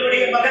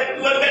அவர்களுடைய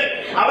மகத்துவங்கள்,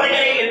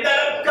 அவர்களை எந்த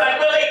அளவுக்கு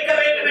அன்பு வைக்க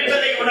வேண்டும்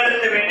என்பதை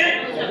உணர்த்த வேண்டும்.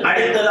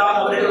 அடுத்ததாக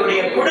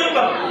அவர்களுடைய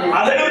குடும்பம்,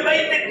 அஹ்லுல்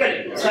பைத்துக்கள்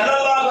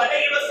ஸல்லல்லாஹு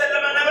அலைஹி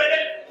வஸல்லம்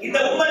அவர்கள் இந்த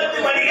உம்மத்து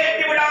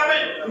வழிகேட்டு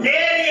விடாமல்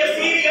நேரிய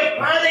சீரிய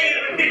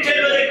பாதையில் விட்டு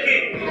செல்வதற்கு,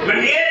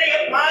 நேரிய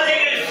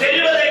பாதையில்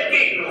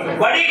செல்வதற்கு,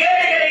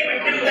 வழிகேடுகளை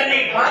விட்டு தன்னை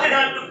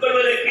பாதுகாத்துக்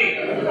கொள்வதற்கு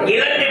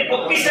 2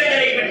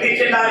 பொக்கிஷங்களை விட்டு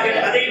சென்றார்கள்.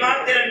 அதை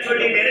மாத்திரம்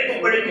சொல்லி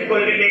நெருக்கப்படுத்திக்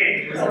கொள்கிறேன்.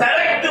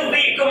 தரத்து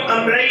வைக்கும்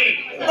அம்ரை,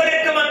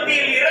 உங்களுக்கு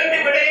மத்தியில்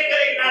 2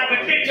 விடயங்களை நான்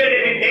விட்டு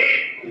செல்கின்றேன்.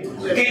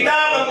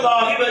 கிதாப்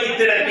அல்லாஹி வ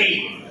இத்ரதி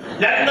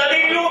லன்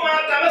தலில்லு மா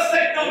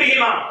தமஸ்ஸக்து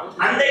பிஹிமா,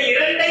 அந்த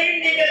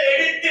 2ஐயும் நீங்கள்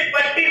எடுத்து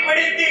பற்றி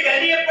பிடித்து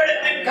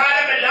கண்ணியப்படுத்தும்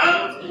காலமெல்லாம்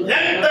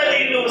லன்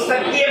தலில்லு,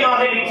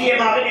 சத்தியமாக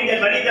நிச்சயமாக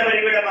நீங்கள் வழி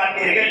தவறிவிட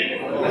மாட்டீர்கள்.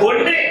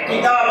 ஒன்று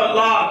கிதாப்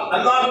அல்லாஹ்,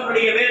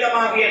 அல்லாஹ்வுடைய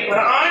வேதமாகிய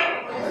குர்ஆன்,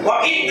 வ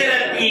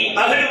இத்ரதி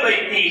அஹ்லுல்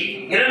பைத்தி,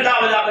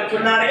 இரண்டாவதாக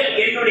சொன்னார்கள்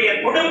என்னுடைய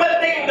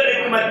குடும்பத்தை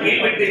உங்களுக்கு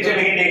மத்தியில் விட்டு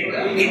செல்கிறேன்.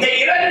 இந்த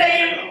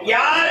 2ஐயும்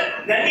யார்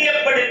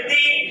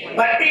கண்ணியப்படுத்தி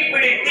பற்றி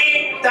பிடித்து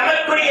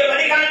தமக்குரிய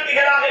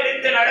வழிகாட்டிகளாக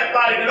எடுத்து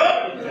நடப்பார்களோ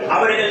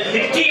அவர்கள்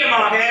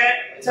நிச்சயமாக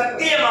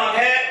சத்தியமாக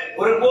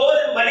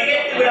ஒருபோதும்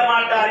வழிகேட்டு விட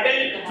மாட்டார்கள்,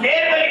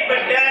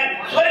 நேர்வழிப்பட்ட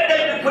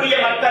சுவர்க்கத்துக்குரிய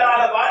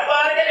மக்களாக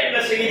வாழ்வார்கள் என்ற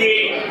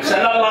செய்தியை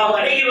ஸல்லல்லாஹு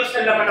அலைஹி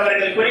வஸல்லம்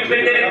அவர்கள்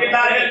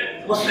குறிப்பிட்டிருக்கிறார்கள்.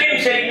 முஸ்லிம்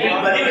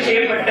ஷரீஃபில் பதிவு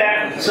செய்யப்பட்ட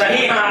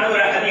சஹீஹான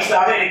ஒரு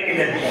ஹதீஸாக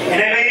இருக்கின்றது.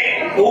 எனவே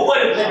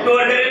ஒவ்வொரு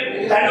பெற்றோர்களும்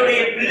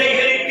தன்னுடைய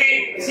பிள்ளைகளுக்கு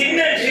சின்ன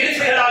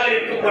சிறுசுகளாக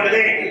இருக்கும்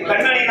பொழுது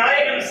கண்மணி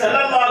நாயகம்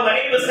ஸல்லல்லாஹு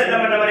அலைஹி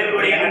வஸல்லம்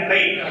அவர்களுடைய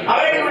அன்பை,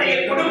 அவர்களுடைய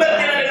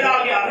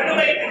குடும்பத்தினர்களாகிய அஹ்லுல்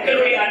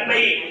பைத்துக்களுடைய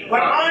அன்பை,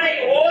 குர்ஆனை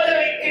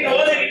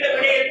ஓதுகின்ற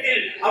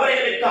விடயத்தில்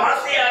அவர்களுக்கு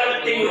ஆசை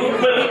ஆர்வத்தை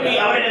உருவாக்கி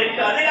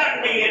அவர்களுக்கு அதில்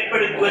அன்பை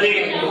ஏற்படுத்துவது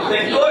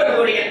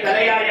பெற்றோர்களுடைய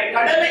தலையாய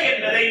கடமை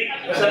என்பதை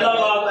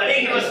ஸல்லல்லாஹு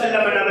அலைஹி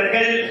வஸல்லம்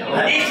அவர்கள்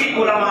ஹதீஸின்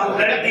மூலமாக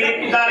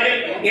உணர்த்தியிருக்கிறார்கள்.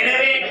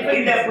 எனவே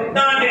இந்த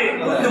புத்தாண்டு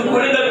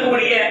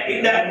கொடுக்கக்கூடிய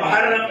இந்த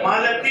முஹர்ரம்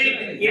மாதத்தில்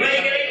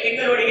இவைகளை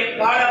எங்களுடைய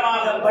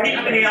பாடமாக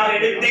படிப்பினையாக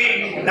எடுத்து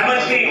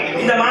நமக்கு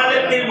இந்த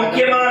மாதத்தில்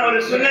முக்கியமான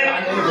ஒரு சுன்னத்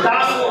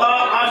தாசுஆ,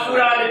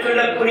 ஆஷூரா என்று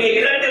சொல்லக்கூடிய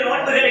 2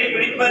 நோன்புகளை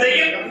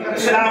பிடிப்பதையும்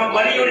இஸ்லாம்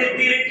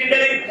வலியுறுத்தி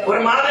இருக்கின்றது. ஒரு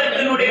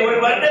மாதத்தினுடைய, ஒரு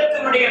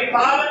வருடத்தினுடைய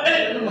பாவங்கள்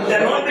இந்த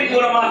நோன்பின்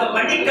மூலமாக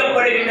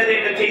மன்னிக்கப்படுகின்றது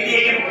என்ற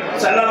செய்தியையும்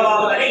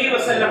ஸல்லல்லாஹு அலைஹி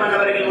வஸல்லம்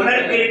அவர்கள்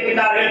உணர்த்தி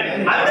இருக்கின்றார்கள்.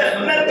 அந்த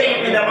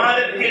சுன்னத்தையும் இந்த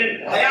மாதத்தில்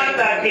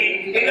தயாராக்கி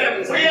எங்கள்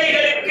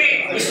பிள்ளைகளுக்கு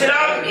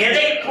இஸ்லாம்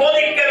எதை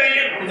போதிக்க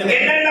வேண்டும்,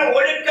 என்னென்ன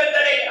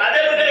ஒழுக்கங்களை,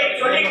 அதவுகளை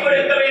சொல்லிக்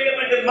கொடுக்க வேண்டும்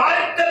என்று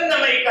மார்க்கம்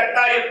நம்மை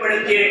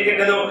கட்டாயப்படுத்தி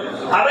இருக்கின்றதோ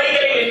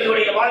அவைகளை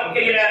எங்களுடைய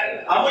வாழ்க்கையில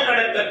அமல்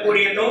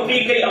நடத்தக்கூடிய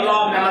தௌஃபீக்கை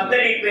அல்லாஹ் நம்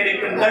அத்தனை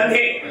பேருக்கு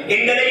தந்து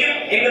எங்களையும்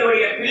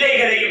எங்களுடைய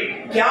பிள்ளைகளையும்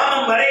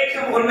கியாமம்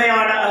வரைக்கும்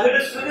உண்மையான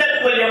அஹ்லுஸ் சுன்னத்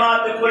வல்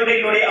ஜமாஅத்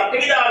கொள்கையினுடைய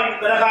அகீதாவின்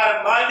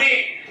பிரகாரம் வாழ்ந்து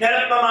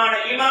நிரப்பமான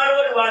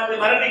ஈமானோடு வாழ்ந்து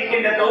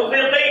மரணிக்கின்ற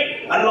தௌஃபீகை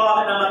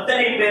அல்லாஹ் நம்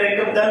அத்தனை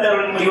பேருக்கும்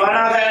தந்தருள்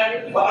புரிவானாக.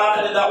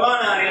 வஆகிரு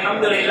தஅவானா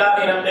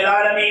அல்ஹம்துலில்லாஹி ரப்பில்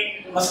ஆலமீன்.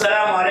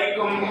 அஸ்ஸலாமு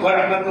அலைக்கும்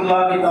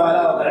வரஹ்மத்துல்லாஹி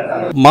தஆலா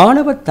வபரகாத்துஹு.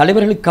 மாணவ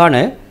தலைவர்களுக்கான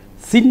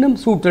சின்னம்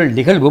சூட்டல்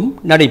நிகழ்வும்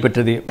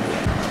நடைபெற்றது.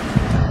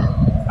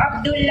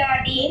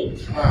 அப்துல்லாதீன்,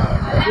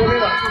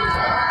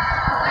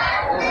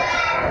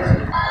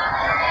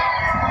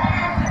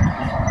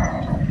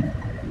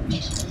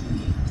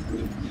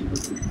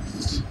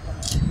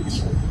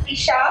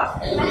 இஷா,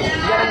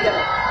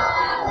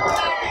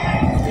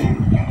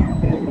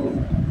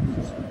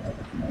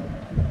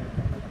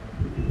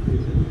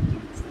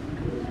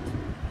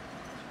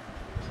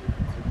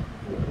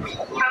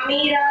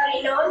 අමීරා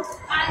රිනෝස්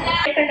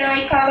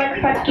නායිකාවට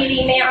පත්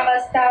කිරීමේ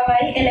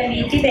අවස්ථාවයි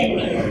එළඹී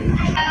තිබෙන්නේ.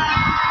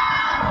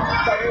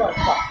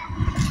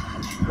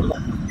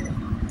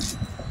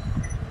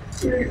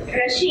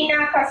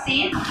 රෂීනා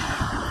කසීර්,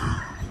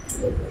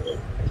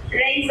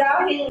 රයිසා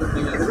හිල්,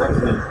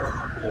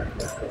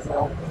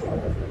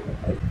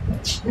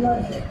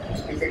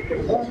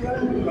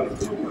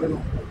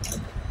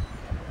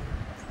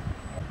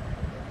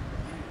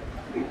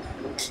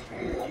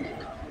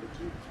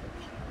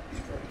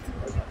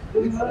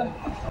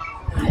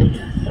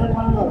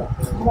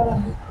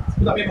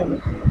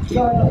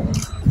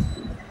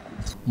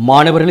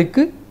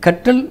 மாணவர்களுக்கு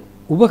கற்றல்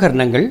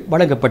உபகரணங்கள்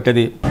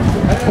வழங்கப்பட்டது.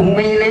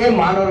 உண்மையிலேயே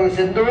மாணவர்கள்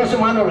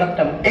சந்தோஷமான ஒரு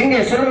கட்டம். எங்கே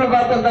சொல்லுங்க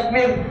பார்த்தோம்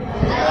தக்பீர்.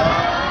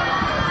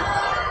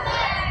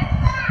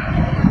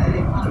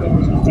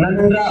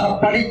 நன்றாக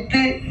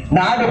படித்து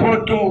நாடு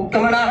போற்றும்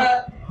உத்தமனாக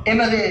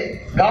எமது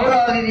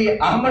கௌரவாதிதி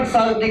அகமது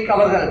சாதிக்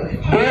அவர்கள்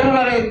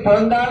வேறுவரை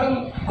பிறந்தாலும்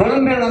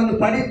கொழும்பில் வந்து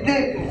படித்து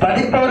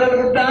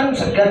படிப்பவர்களுக்குத்தான்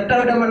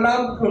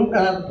கற்றவிடமெல்லாம்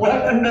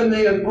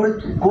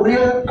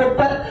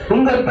குறியொப்ப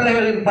உங்கள்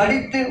பிள்ளைகளை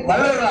படித்து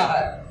வளர்களாக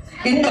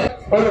இந்த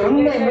ஒரு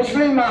உண்மை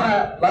முஸ்லீமாக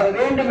வர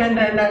வேண்டும்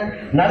என்ற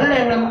நல்ல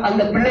எண்ணம்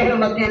அந்த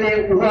பிள்ளைகள் மத்தியிலே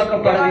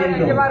உருவாக்கப்பட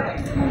வேண்டும்.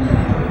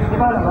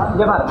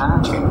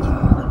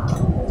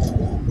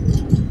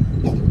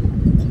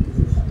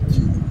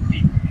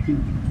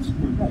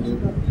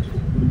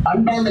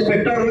 அன்பான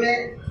பெற்றோர்களே,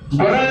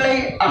 புரளை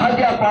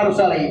அகதியா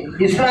பாடசாலை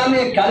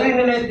இஸ்லாமிய கல்வி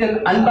நிலையத்தின்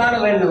அன்பான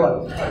வேண்டுகோள்.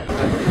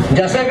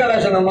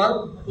 ஜசகலசனமா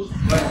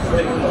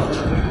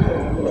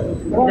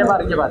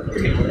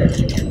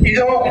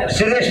இதோ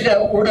சிரேஷ்ட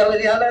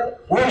ஊடகவியலாளர்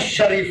ஓஷ்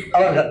ஷரீப்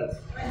அவர்கள்.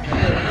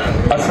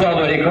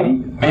 அஸ்ஸலாமு அலைக்கும்.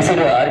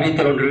 விசிறு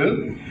அறிவித்தல் ஒன்று,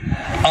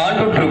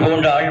 ஆண்டொன்று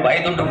போன்றால்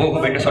வயதொன்று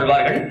போகும் என்று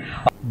சொல்வார்கள்.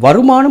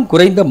 வருமானம்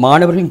குறைந்த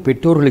மாணவர்களின்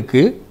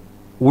பெற்றோர்களுக்கு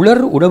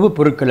உலர் உணவுப்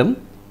பொருட்களும்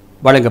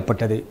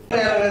வழங்கப்பட்டது.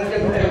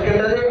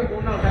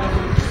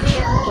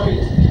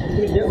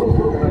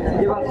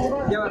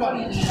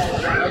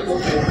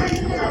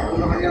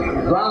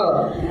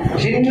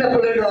 சின்ன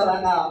பிள்ளைகள்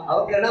வராங்க,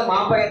 அவங்க என்ன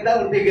மாப்பாயத்தான்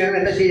உண்டிக்க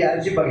என்ன செய்ய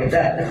அரிசி பாக்கெட்ட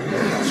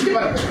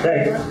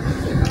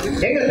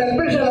எங்க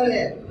தற்போது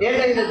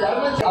ஏன்னா இந்த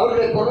தர்ம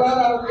அவருடைய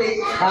பொருளாதாரத்தை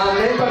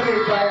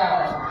மேம்படுத்தியிருப்பாயாக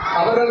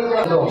அவர்களுக்கு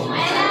வந்தோம்.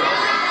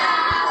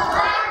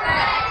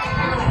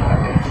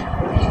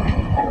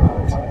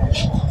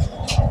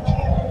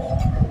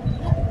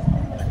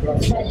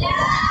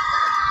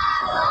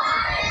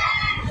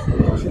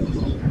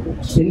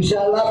 இன்ஷா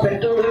அல்லாஹ்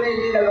பெற்றோர்களே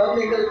நீங்கள்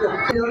வந்து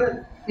எங்களுக்கு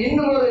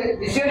இன்னும் ஒரு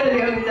விசேட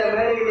நிகழ்ந்த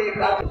வேலைகளை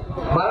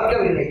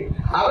மறக்கவில்லை.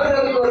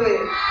 அவர்களுக்கு ஒரு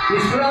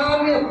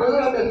இஸ்லாமிய பொது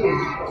இடத்தில்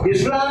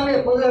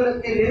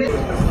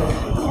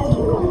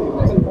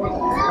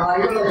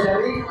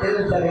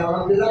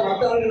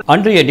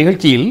அன்றைய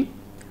நிகழ்ச்சியில்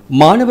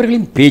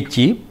மாணவர்களின்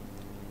பேச்சு,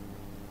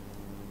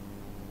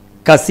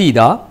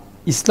 கசீதா,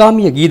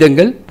 இஸ்லாமிய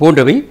கீதங்கள்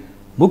போன்றவை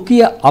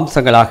முக்கிய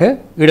அம்சங்களாக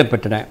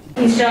இடம்பெற்றன.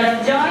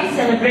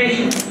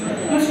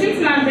 Muslims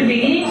mark the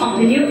beginning of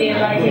the new year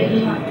by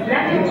taking on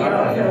black and white.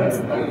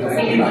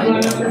 It is one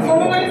of the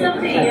 4 months of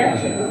the year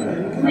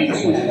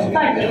which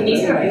parting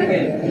is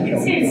prohibited.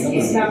 Since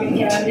Islamic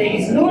calendar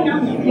is lunar,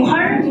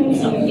 Muharram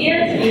moves from year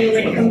to year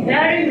when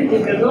comparing with the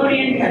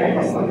Gregorian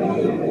calendar.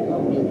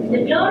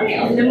 The glory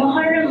of the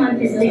Muharram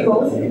month is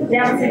because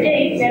there was a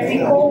day that we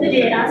call the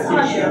day as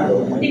Ashura,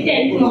 the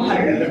 10th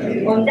Muharram.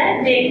 On that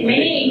day,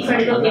 many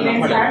incredible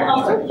events are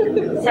occurred,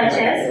 such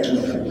as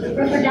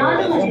Prophet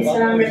Adam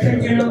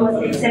return was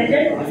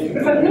accepted,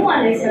 Prophet Noah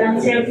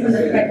saved from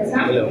the Fetna,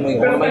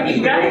 Prophet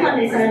Ibrahim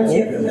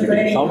saved from the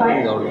burning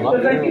fire,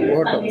 Prophet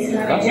Yunus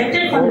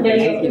ejected from the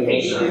belly of the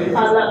fish.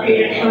 Allah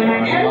created heaven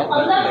and hell,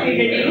 Allah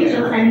created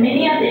angels and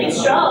many other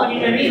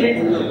extraordinary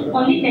events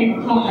on the 10th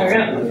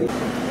Muharram.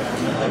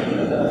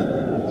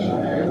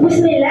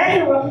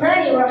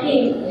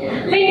 பிஸ்மில்லாஹிர்ரஹ்மானிர்ரஹீம்.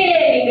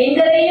 விண்ணிலே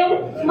விண்களையும்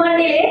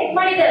மண்ணிலே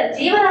மனித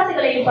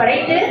ஜீவராசிகளையும்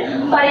படைத்து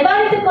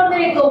பரிபாலித்துக்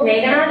கொண்டிருக்கும்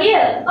மேகனாகிய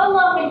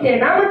அல்லாஹ்வின்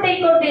திருநாமத்தை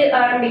கொண்டு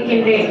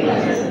ஆரம்பிக்கின்றேன்.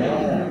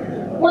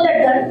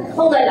 முதற்கண்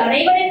உங்கள்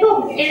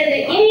அனைவருக்கும் எனது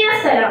இனிய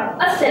சலாம்.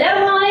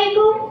 அஸ்ஸலாமு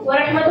அலைக்கும்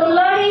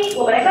வரஹ்மத்துல்லாஹி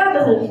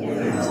வபரகாத்துஹு.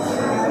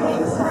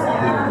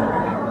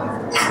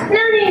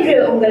 நான் இன்று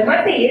உங்கள்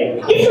மத்தியில்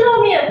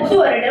இஸ்லாமிய புது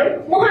வருடம்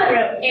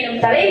முஹர்ரம் எனும்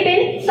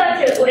தலைப்பில்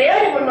சற்று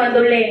உரையாட முன்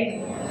வந்துள்ளேன்.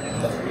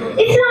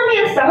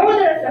 இஸ்லாமிய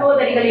சகோதர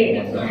சகோதரிகளே,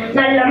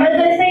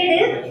 நல்லமல்கள் செய்து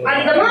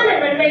அதிகமான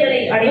நன்மைகளை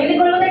அடைந்து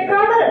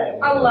கொள்வதற்காக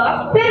அல்லாஹ்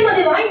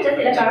பெருமதி வாய்ந்த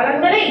சில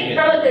காலங்களை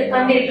நமக்கு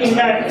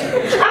தந்திருக்கின்றார்.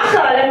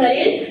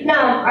 அக்காலங்களில்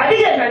நாம்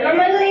அதிக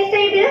நல்லமல்களை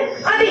செய்து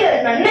அதிக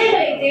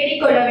நன்மைகளை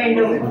தேடிக்கொள்ள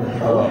வேண்டும்.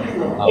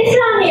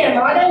 இஸ்லாமிய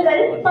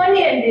மாதங்கள்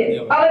 12.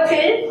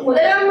 அவற்றில்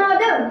முதலாம்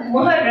மாதம்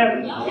முஹர்ரம்.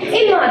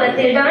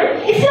 இம்மாதத்தில் தான்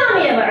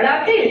இஸ்லாமிய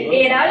வரலாற்றில்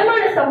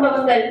ஏராளமான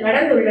சம்பவங்கள்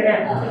நடந்துள்ளன.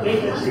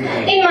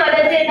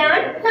 இம்மாதத்தில்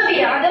தான் நபி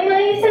ஆதம்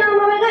அலைஹிஸ்ஸலாம்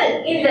அவர்கள்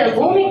இந்த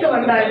பூமிக்கு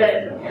வந்தார்கள்.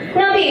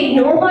 நபி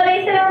நூஹ்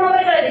அலைஹிஸ்ஸலாம்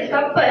அவர்களது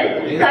கப்பல்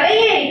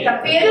கரையேறி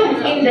தப்பியதும்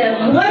இந்த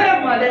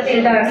முஹர்ரம்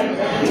மாதத்தில் தான்.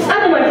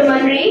 அது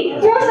மட்டுமன்றி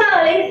மூசா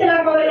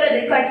அலைஹிஸ்ஸலாம்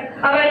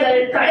அவர்கள்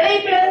கடலை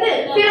பிளந்து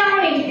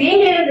ஃபிரௌனின்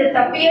தீங்கிலிருந்து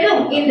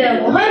தப்பியதும் இந்த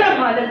முஹர்ரம்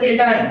மாதத்தில்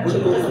தான்.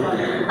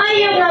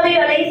 ஐயூப் நபி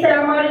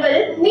அலைஹிஸ்ஸலாம் அவர்கள்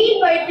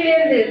மீன்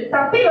வயிற்றிலிருந்து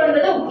தப்பி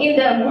வந்ததும்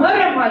இந்த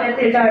முஹர்ரம்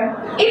மாதத்தில் தான்.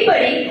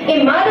 இப்படி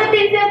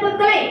இம்மாதத்தின்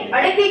சிறப்புகளை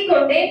அடுக்கிக்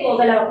கொண்டே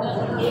போகலாம்.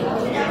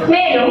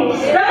 மேலும்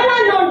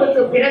ரமலான்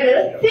நோன்புக்கு பிறகு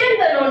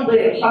சிறந்த நோன்பு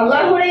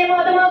அல்லாஹ்வுடைய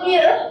மாதமாகிய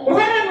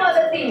முஹர்ரம்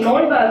மாதத்தின்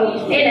நோன்பாகும்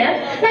என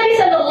நபி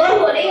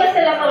ஸல்லல்லாஹு அலைஹி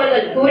வஸல்லம்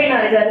அவர்கள்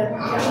கூறினார்கள்.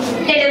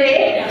 எனவே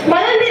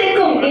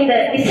மலர்ந்திருக்கும் இந்த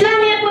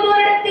இஸ்லாமிய புது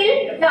வருடத்தில்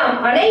நாம்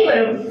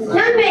அனைவரும்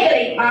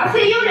நன்மைகளை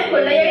ஆசையோடு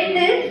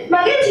கொள்ளையடைந்து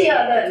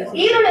மகிழ்ச்சியாக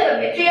ஈருலக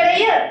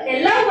வெற்றியடைய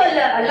எல்லாம் வல்ல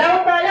அல்லாஹ்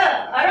தஆலா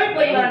அருள்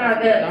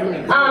புரிவானாக.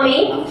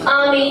 ஆமீன்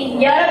ஆமீன்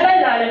யா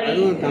ரப்பல்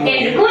ஆலமீன்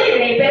என்று கூறி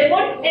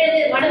விடைபெறுவோம்.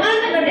 எனது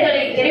மனமார்ந்த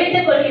நன்றிகளை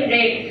தெரிவித்துக்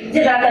கொள்கின்றேன்.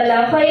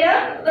 ஜஸாக்கல்லாஹு ஹைரா.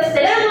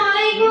 வஸ்ஸலாமு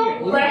அலைக்கும்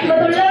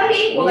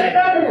வரஹ்மத்துல்லாஹி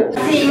வபரகாத்துஹு.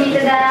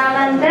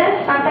 සීමිතදයාවන්ත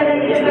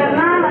අපරදිග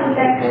කරුණාවන්ත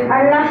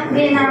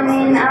අල්ලාහ්ගේ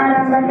නාමයෙන්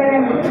ආරම්භ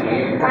කරමු.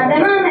 අද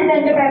මා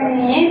මෙතනට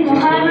පැමිණියේ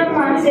මුහර්රම්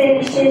මාසයේ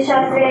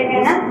විශේෂත්වය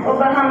ගැන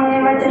ඔබ හමුවේ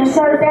වචන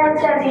ස්වල්පයක්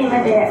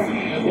සැදීමටය.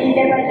 ඊට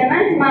ප්‍රථම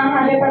මා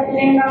හරි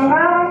පතුලෙන්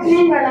ගංගාවක්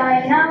මේ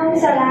ගලායනා වූ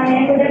සලාමය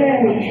පුද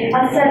කරමි.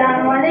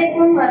 අස්සලාමු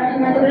අලයිකුම්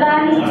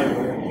වරහ්මතුල්ලාහි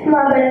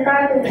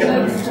වබරකාතුහු.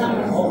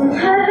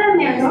 මුහර්රම්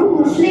යනු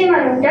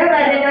මුස්ලිම්වරුන්ට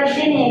වැදගත්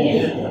දිනයකි.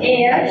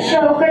 එය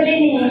ශෝක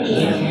දිනයකි.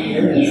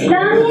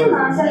 ඉස්ලාමීය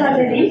මාස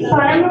 7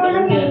 පරමෝණ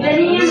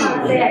පූජනීය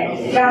මාසයයි.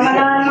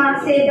 රමදාන්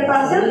මාසයට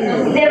පසු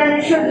දෙවන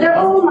ශුද්ධ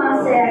වූ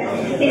මාසයයි.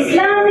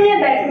 ඉස්ලාමීය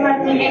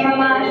බැතිමත් මෙම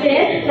මාසය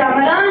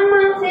රමදාන්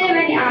මාසය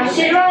වැනි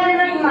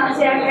ආශිර්වාදවත්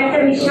මාසයක් ලෙස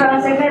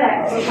විශ්වාස කරයි.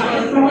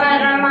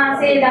 මුහර්රම්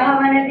මාසයේ 10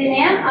 වන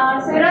දිනය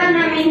ආසුරා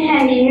නමින්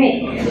හැඳින්වේ.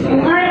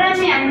 මුහර්රම්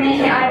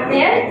යන්නේ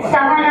අර්ථය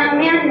සහනම්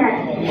යන්නයි.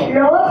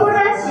 ලෝක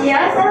පුරා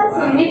ශියා සහ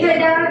සුන්නි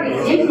ප්‍රජාව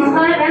විසින්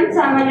මුහර්රම්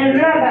සමනු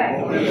ලබයි.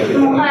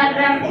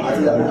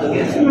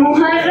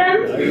 මුහර්රම්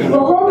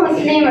බොහෝ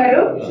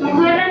මුස්ලිම්වරු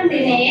මුහර්රම්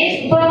දිනයේ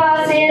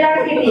උපවාසය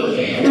රකිති.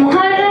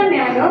 මුහර්රම්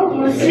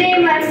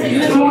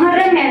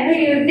යනු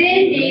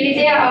යුද්ධයෙන්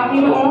ජීවිතය අහිමි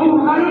වූ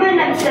මුහම්මද්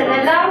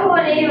සල්ලල්ලාහු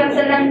අලයිහි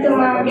වසල්ලම්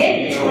තුමාගේ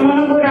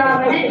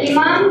මුණුබුරාවන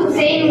ඉමාම්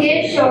හුසයින්ගේ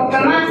ශෝක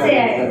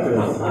මාසයයි.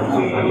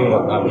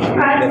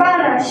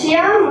 කර්බලා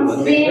ශියා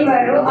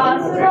මුස්ලිම්වරු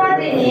ආසුරා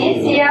දිනයේ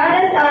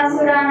සියාරත්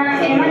ආසුරා නම්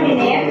එම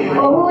දිනය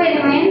ඔහු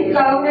වෙනුවෙන්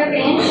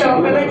ගෞරවයෙන්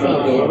ශෝකවති.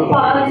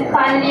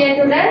 පල්ලිය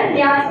තුළ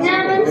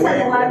යාඥාවන්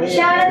සඳහා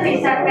විශාල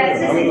පිරිසක් රැස්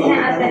සිටින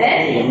අතර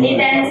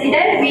ඉදන් සිට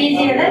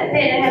වීදිවල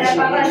පෙරහැර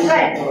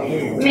පවත්වයි.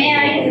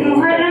 මේ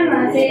මුහර්රම්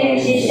මාසයේ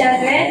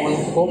විශේෂත්වය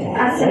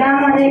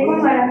අස්ලාමු අලයිකුම්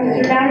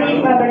වරහ්මතුල්ලාහි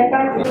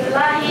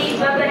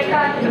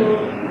වබරකාතුහු.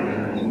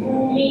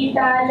 භූමි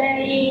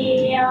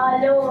තලයේ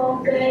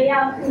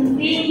ආලෝකයක්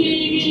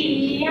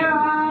දිවියාවේ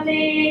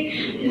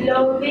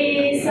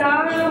ලෝභේ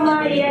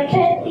සාමය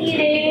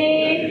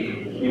පැතිරේ.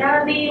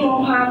 නබි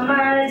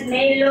මුහම්මද්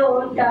මෙලෝ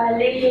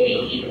තලයේ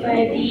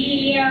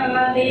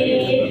ඉපදියාවේ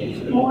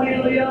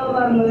මුළු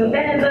ලොවම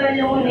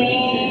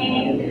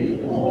බබළුනේ.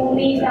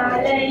 භූමි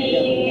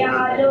තලයේ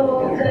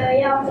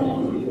ආලෝකයක්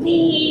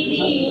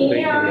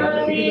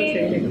දිවියාවේ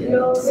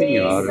ලෝභේ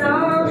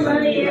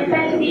සාමය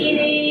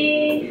පැතිරේ.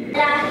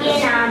 के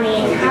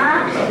नामें हाँ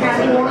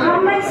नबी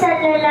मुहम्मद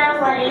सल्लल्लाहु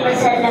अलैहि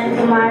वसल्लम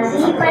तुमार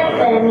सिफत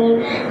करमी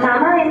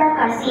मामा विमा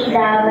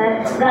कसीदाव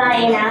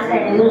गायना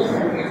करमी.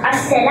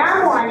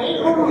 अस्सलामु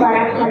अलैकुम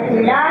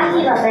वरहमतुल्लाहि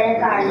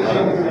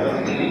वबरकातुहू.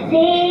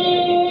 हे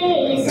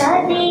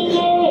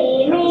सदके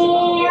में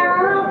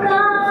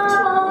आका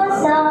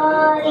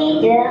सारी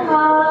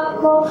जहां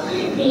को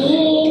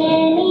दीन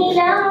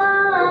मिला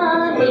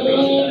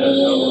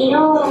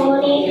वीरों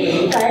ने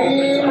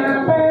कलमा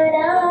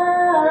पढ़ा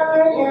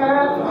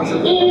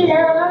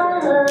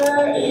इलाह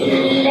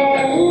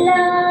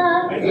इल्लल्लाह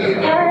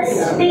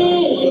हस्बी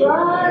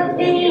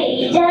वक्ती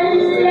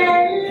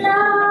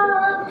जल्लल्लाह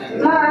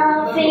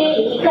माफी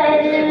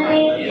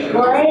कल्बी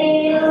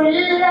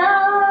गैरुल्लाह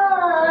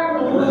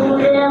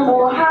नूर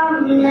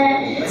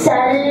मुहम्मद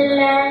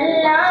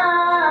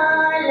सल्लल्लाहु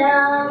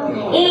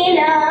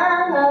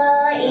इलाहा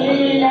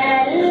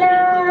इल्लल्लाह.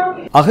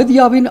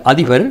 அகதியாவின்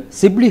அதிபர்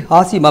சிப்லி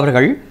ஹாசிம்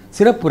அவர்கள்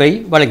சிறப்புரை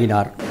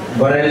வழங்கினார்.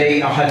 பொரலை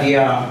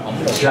அஹதியா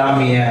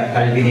இஸ்லாமிய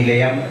கல்வி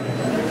நிலையம்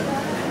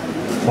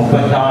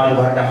 36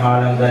 வருட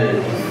காலங்கள்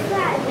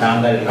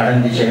நாங்கள்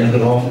கடந்து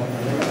செல்கிறோம்.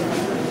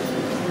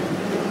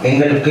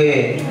 எங்களுக்கு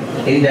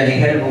இந்த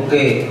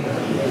நிகழ்வுக்கு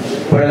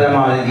பிரதம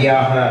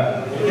அதிதியாக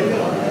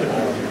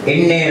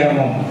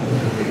எந்நேரமும்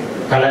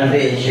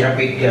கலந்து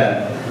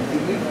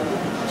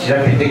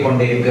சிறப்பித்துக்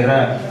கொண்டிருக்கிற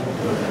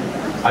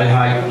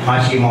அல்ஹாஜ்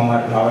ஹாஷி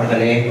முஹம்மத்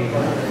அவர்களே,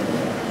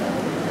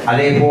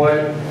 அதேபோல்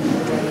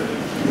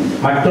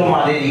மற்றும்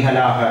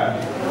அதிதிகளாக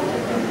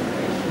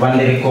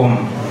வந்திருக்கும்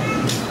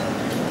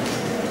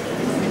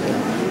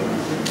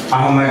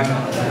அஹமத்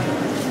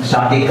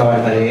சாதிக்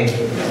அவர்களே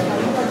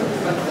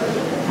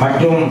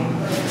மற்றும்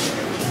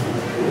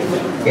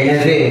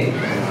எனது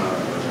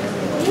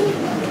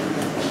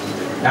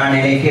நான்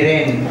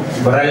நினைக்கிறேன்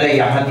புரல்லை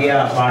அகதியா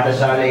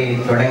பாடசாலை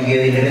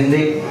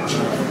தொடங்கியதிலிருந்து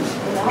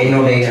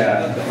என்னுடைய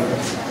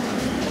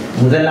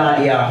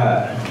முதலாளியாக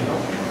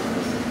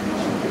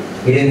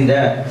இருந்த,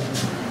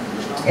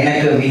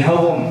 எனக்கு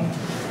மிகவும்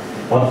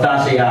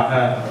ஒத்தாசையாக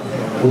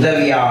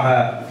உதவியாக,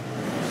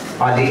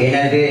 அது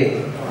எனது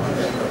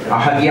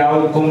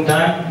அகதியாவுக்கும்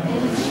தான்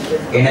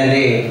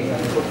எனது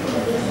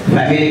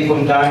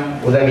ஃபேமிலிக்கும் தான்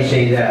உதவி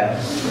செய்த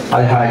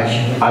அல்ஹாஜ்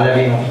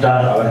அலவி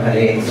முக்தார்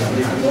அவர்களே,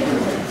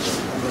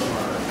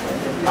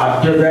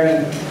 அத்துடன்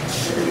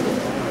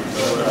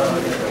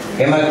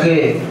எமக்கு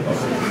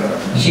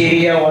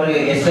சிறிய ஒரு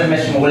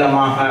SMS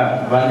மூலமாக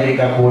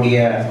வந்திருக்கக்கூடிய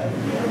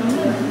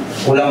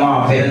உலமா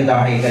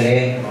பெருந்தகைகளே,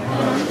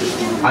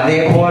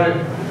 அதேபோல்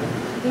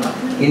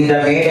இந்த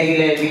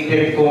மேடையிலே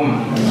வீட்டிற்கும்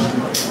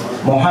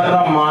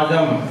முஹர்ரம்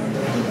மாதம்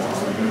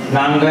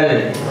நாங்கள்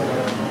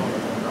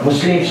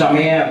முஸ்லிம்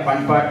சமய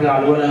பண்பாட்டு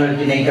அலுவலர்கள்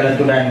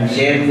திணைக்களத்துடன்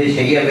சேர்ந்து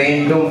செய்ய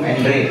வேண்டும்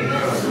என்று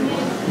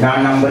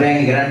நான் நம்புகிறேன்.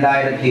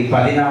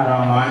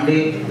 2016ஆம் ஆண்டு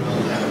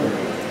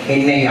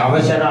என்னை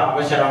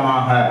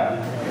அவசரமாக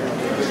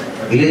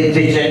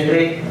இழுத்து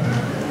சென்று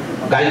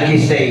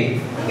கல்கிசை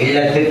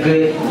இல்லத்துக்கு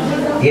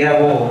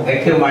இரவு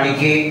 8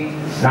 மணிக்கு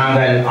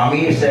நாங்கள்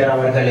அமீர் சார்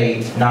அவர்களை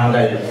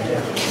நாங்கள்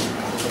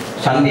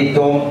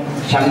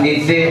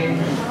சந்தித்து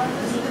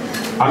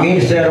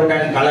அமீர்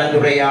சாருடன்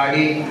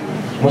கலந்துரையாடி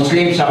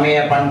முஸ்லிம் சமய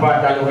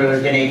பண்பாட்டு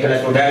அலுவலர்கள்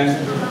திணைக்களத்துடன்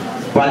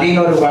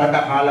 11 வருட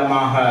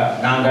காலமாக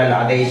நாங்கள்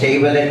அதை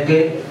செய்வதற்கு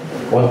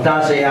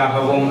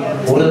ஒத்தாசையாகவும்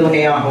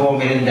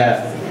உறுதுணையாகவும் இருந்த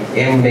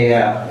என்னுடைய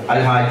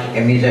அல்ஹாஜ்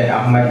எம்இசட்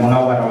அஹ்மத்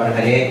முனவர்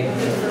அவர்களே,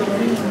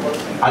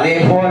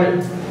 அதேபோல்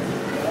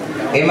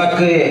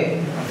எமக்கு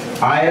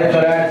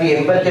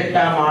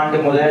 1988ஆம் ஆண்டு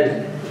முதல்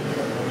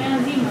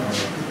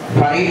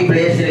ஃபரீட்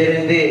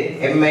பிளேஸிலிருந்து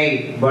எம்ஐ,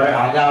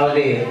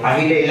 அதாவது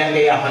அகில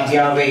இலங்கை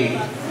அகதியாவை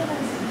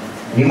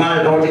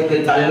நிமால் ரோடுக்கு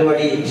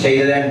தள்ளுபடி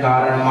செய்ததன்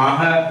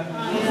காரணமாக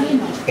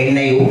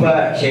என்னை உப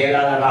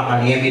செயலாளராக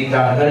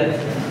நியமித்தார்கள்.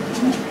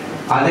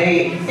 அதை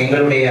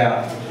எங்களுடைய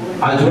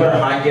அஸ்வர்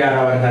ஹாஜியார்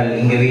அவர்கள்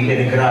இங்கு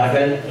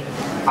வீட்டிருக்கிறார்கள்.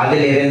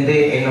 அதிலிருந்து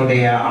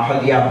என்னுடைய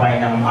அகதியா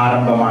பயணம்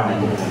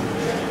ஆரம்பமானது.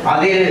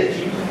 அதில்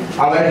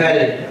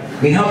அவர்கள்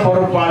மிக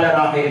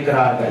பொறுப்பாளராக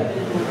இருக்கிறார்கள்.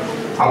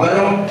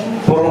 அவரும்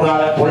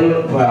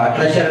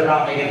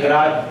ட்ரெஷரராக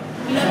இருக்கிறார்.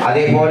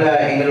 அதே போல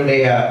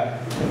எங்களுடைய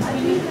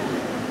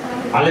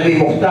அலவி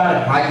முக்தார்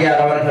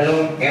ஹாஜியார்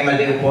அவர்களும்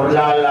எமது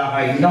பொருளாளராக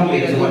இன்னும்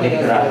இருந்து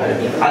கொண்டிருக்கிறார்கள்.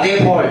 அதே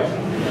போல்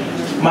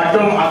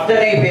மற்றும்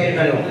அத்தனை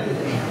பேர்களும்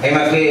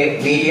எமக்கு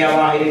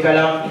மீடியாவாக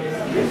இருக்கலாம்,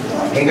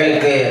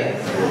 எங்களுக்கு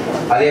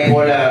அதே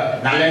போல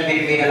நலன்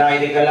விரும்பிகளாக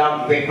இருக்கலாம்,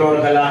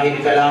 பெற்றோர்களாக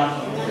இருக்கலாம்,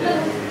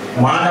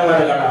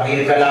 மாணவர்களாக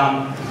இருக்கலாம்,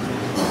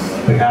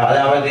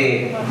 அதாவது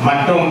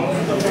மற்றும்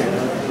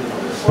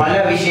பல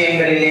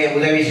விஷயங்களிலே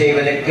உதவி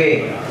செய்வதற்கு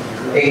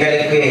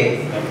எங்களுக்கு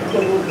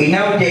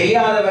இனம்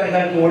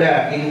தெரியாதவர்கள் கூட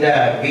இந்த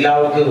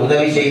விழாவுக்கு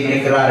உதவி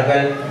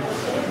செய்திருக்கிறார்கள்.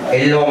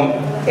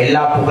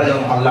 எல்லா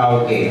புகழும்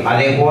அல்லாஹ்வுக்கே.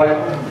 அதே போல்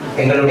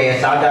எங்களுடைய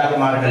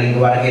சாதாக்குமார்கள்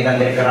இங்கு வருகை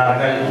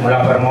தந்திருக்கிறார்கள்.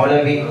 முலாபர்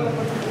மௌலவி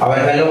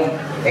அவர்களும்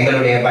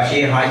எங்களுடைய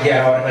பஷீர்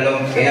ஹாஜியார்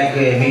அவர்களும்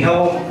எனக்கு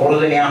மிகவும்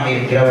உறுதுணையாக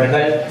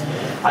இருக்கிறவர்கள்.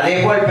 அதே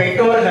போல்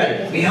பெற்றோர்கள்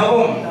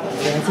மிகவும்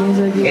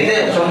எது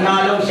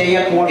சொன்னாலும்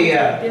செய்யக்கூடிய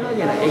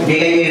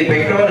நிலையில்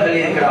பெற்றோர்கள்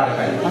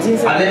இருக்கிறார்கள்.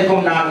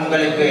 அதற்கும் நான்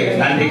உங்களுக்கு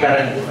நன்றி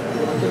கடன்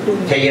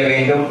செய்ய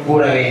வேண்டும்,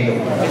 கூற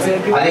வேண்டும்.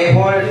 அதே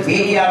போல்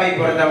மீடியாவை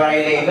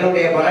பொறுத்தவரையிலே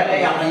எங்களுடைய புரல்லை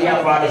அகதியா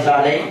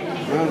பாடசாலை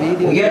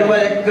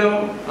உயர்வதற்கும்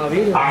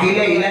அகில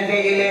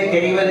இலங்கையிலே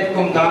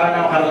தெரிவதற்கும்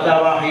காரணம்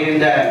கர்த்தாவாக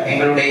இருந்த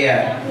எங்களுடைய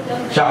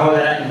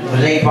சகோதரன்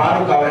ஹுசைன்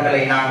ஃபாரூக்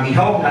அவர்களை நான்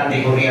மிகவும் நன்றி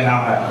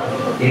கூறியவனாக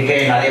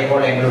இருக்கிறேன். அதே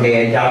போல எங்களுடைய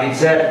ஜாவித்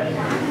சார்,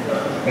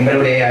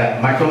 எங்களுடைய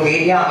மற்றும்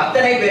மீடியா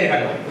அத்தனை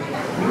பேர்களும்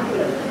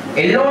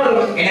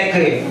எல்லோரும்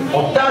எனக்கு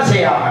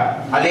ஒத்தாசையாக,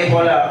 அதே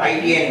போல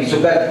ஐடிஎன்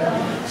சுகத்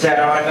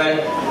சார் அவர்கள்,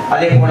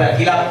 அதே போல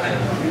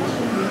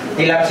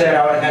திலக் சார்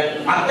அவர்கள்,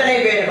 அத்தனை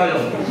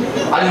பேர்களும்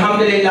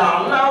அல்ஹம்துலில்லாஹ்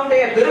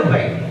அல்லாஹ்வுடைய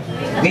கிருபை,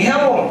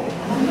 மிகவும்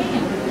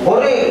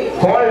ஒரு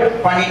கோல்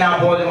பண்ணினா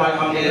போதும்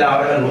அல்ஹம்துலில்லாஹ்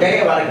அவர்கள்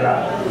உடனே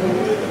வருகிறார்.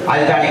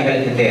 அதுதான்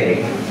எங்களுக்கு தேவை.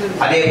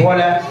 அதே போல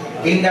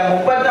இந்த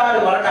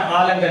 36 வருட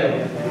காலங்களும்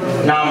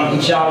நாம்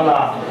இன்ஷா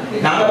அல்லாஹ்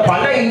நாங்கள்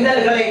பல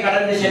இன்னல்களை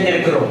கடந்து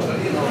சென்றிருக்கிறோம்,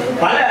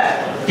 பல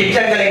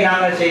திட்டங்களை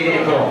நாங்கள்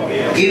செய்திருக்கிறோம்.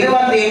 இது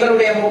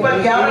எங்களுடைய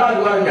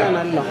 36வது வருடம்.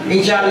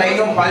 இன்ஷா அல்லாஹ்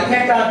இன்னும்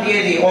 18ஆம்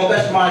தேதி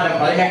ஆகஸ்ட் மாதம்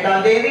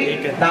 18ஆம் தேதி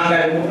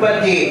நாங்கள்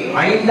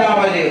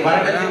 35வது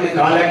வருடத்துக்கு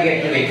காலடி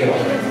எடுத்து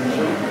வைக்கிறோம்.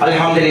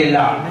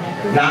 அல்ஹம்துலில்லாஹ்.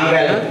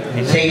 நாங்கள்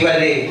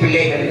செய்வது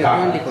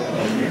பிள்ளைகளுக்காக,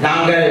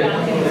 நாங்கள்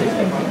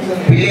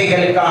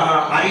பிள்ளைகளுக்காக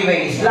அறிவை,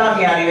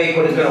 இஸ்லாமிய அறிவை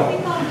கொடுக்கிறோம்.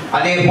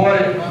 அதே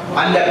போல்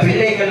அந்த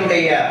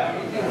பிள்ளைகளுடைய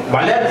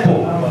வளர்ப்பு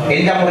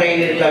எந்த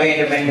முறையில் இருக்க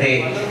வேண்டும் என்று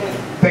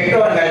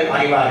பெற்றோர்கள்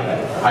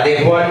அறிவார்கள். அதே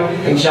போல்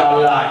இன்ஷா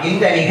அல்லாஹ்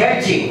இந்த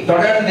நிகழ்ச்சி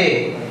தொடர்ந்து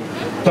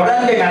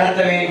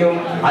நடத்த வேண்டும்.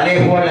 அதே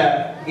போல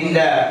இந்த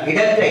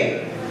இடத்தை,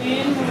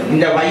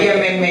 இந்த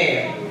YMMA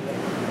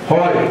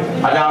ஹால்,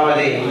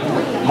 அதாவது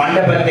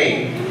மண்டபத்தை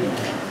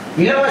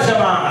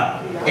இலவசமாக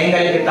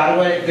எங்களுக்கு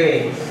தருவதற்கு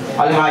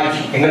அல்ஹாஜ்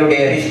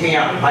எங்களுடைய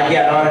ரிஸ்மியா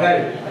ஹாஜியார் அவர்கள்,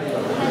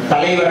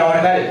 தலைவர்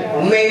அவர்கள்,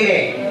 உண்மையிலே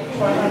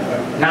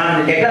நான்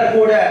லெட்டர்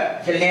கூட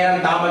சில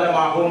நேரம்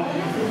தாமதமாகும்,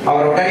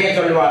 அவர் உடனே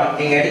சொல்வார்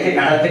நீங்க எடுத்து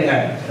நடத்துங்க.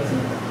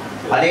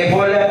 அதே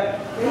போல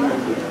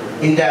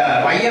இந்த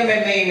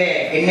YMMA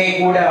என்னை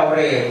கூட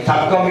ஒரு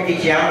சப் கமிட்டி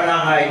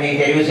சேர்மனாக என்னை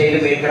தெரிவு செய்து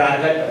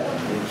இருக்கிறார்கள்.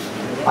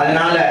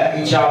 அதனால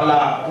இன்ஷா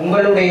அல்லாஹ்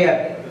உங்களுடைய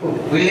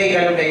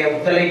பிள்ளைகளுடைய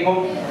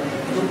ஒத்துழைப்பும்,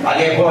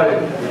 அதே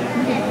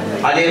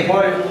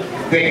போல்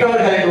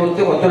பெற்றோர்களின்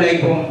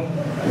ஒத்துழைப்பும்,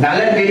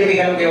 நலன்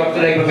விரும்பிகளுடைய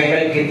ஒத்துழைப்பும்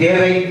எங்களுக்கு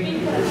தேவை.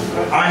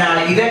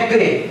 ஆனால்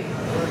இதற்கு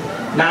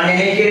நான்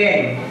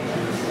நினைக்கிறேன்,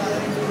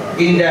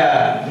 இந்த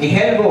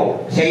நிகழ்வு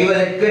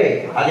செய்வதற்கு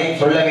அதை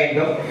சொல்ல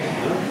வேண்டும்.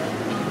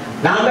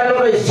 நாங்கள்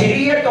ஒரு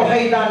சிறிய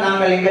தொகை தான்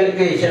நாங்கள்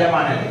எங்களுக்கு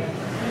செலவானது,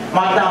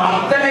 மற்ற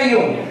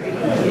அத்தனையும்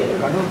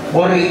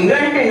ஒரு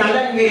 2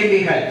 நலன்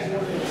விரும்பிகள்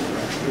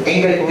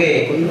எங்களுக்கு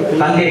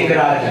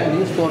தந்திருக்கிறார்கள்.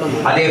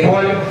 அதே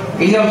போல்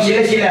இன்னும்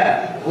சில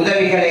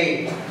உதவிகளை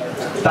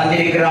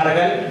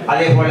தந்திருக்கிறார்கள்.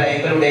 அதே போல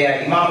எங்களுடைய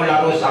இமாமுல்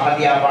அரோஸ்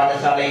அகதியா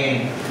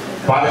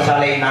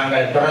பாடசாலையை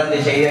நாங்கள் தொடர்ந்து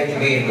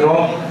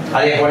செய்திருக்கிறோம்.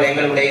 அதே போல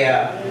எங்களுடைய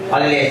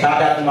அதிலே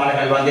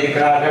சாதாத்மார்கள்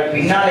வந்திருக்கிறார்கள்,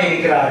 பின்னாலே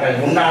இருக்கிறார்கள்,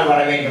 முன்னால் வர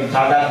வேண்டும்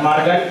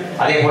சாதாத்மார்கள்.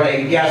 அதே போல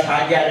இந்தியாஸ்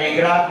ஹாஜியார்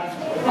இருக்கிறார்,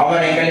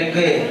 அவர்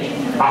எங்களுக்கு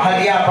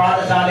அகதியா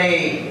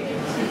பாடசாலையை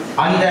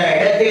அந்த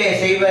இடத்திலே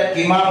செய்வதற்கு,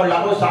 இமாமுல்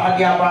அரோஸ்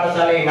அகதியா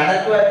பாடசாலையை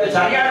நடத்துவதற்கு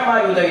சரியான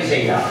மாதிரி உதவி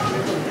செய்கிறார்.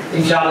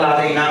 இன்ஷா அல்லாஹ்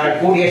அதை நாங்கள்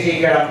கூடிய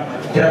சீக்கிரம்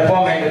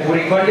திறப்போம் என்று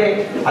கூறிக்கொண்டு,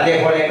 அதே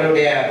போல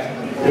எங்களுடைய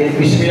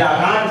பிஸ்மில்லா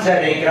கான்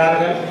சார்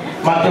இருக்கிறார்கள்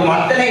மற்றும்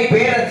அத்தனை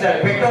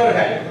பேரன்சர்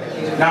பெற்றோர்கள்,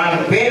 நான்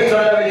பேர்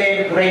சொல்லவில்லை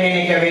என்று குறை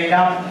நினைக்க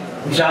வேண்டாம்.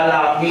 இன்ஷா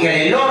அல்லாஹ் நீங்கள்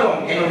எல்லோரும்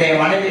என்னுடைய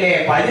மனதிலே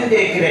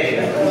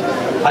பதிந்திருக்கிறீர்கள்.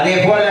 அதே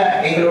போல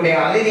எங்களுடைய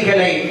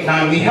அதிதிகளை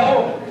நான்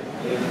மிகவும்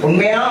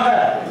உண்மையாக,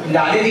 இந்த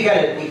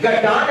அதிதிகள்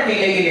இக்கட்டான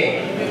நிலையிலே,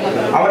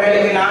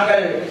 அவர்களுக்கு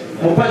நாங்கள்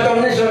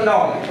 31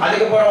 சொன்னோம்,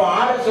 அதுக்கு பிறகு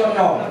 6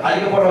 சொன்னோம்,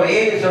 அதுக்கு பிறகு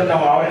 7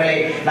 சொன்னோம். அவர்களை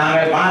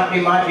நாங்கள்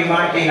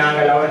மாற்றி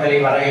நாங்கள் அவர்களை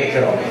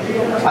வரவேற்கிறோம்.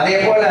 அதே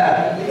போல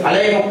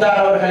அலை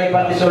முக்தார் அவர்களை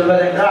பற்றி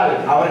சொல்வதென்றால்,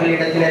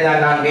 அவர்களிடத்திலே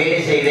தான் நான் வேலை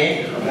செய்தேன்.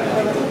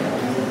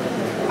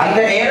 அந்த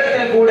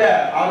நேரத்தில் கூட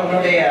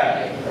அவர்களுடைய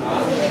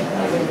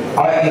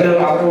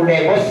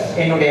பொஸ்,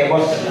 என்னுடைய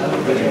பொஸ்,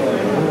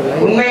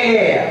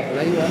 உண்மையிலே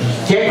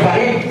ஷேக்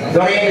ஃபரீத்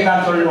துரையை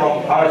தான் சொல்லுவோம்.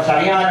 அவர்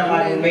சரியான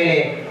மாதிரி உண்மையிலே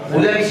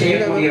உதவி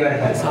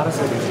செய்யக்கூடியவர்கள்.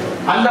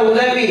 அந்த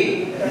உதவி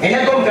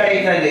எனக்கும்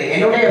கிடைத்தது,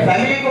 என்னுடைய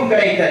ஃபேமிலிக்கும்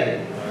கிடைத்தது.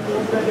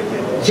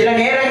 சில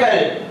நேரங்கள்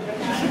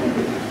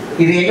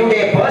இது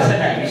என்னுடைய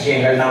பர்சனல்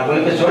விஷயங்கள், நான்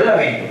உங்களுக்கு சொல்ல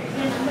வேண்டும்.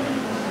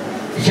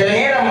 சில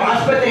நேரம்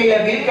ஆஸ்பத்திரியில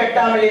பில்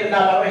கட்டாமல்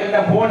இருந்தால்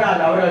அவர்களிடம்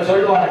போனால் அவர்கள்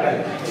சொல்லுவார்கள்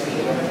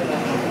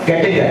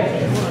கெட்டுங்க.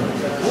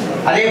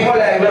 அதே போல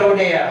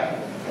இவருடைய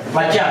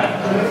மச்சான்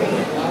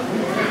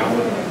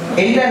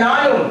எந்த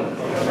நாளும்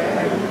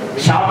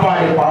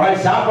சாப்பாடு,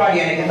 பகல் சாப்பாடு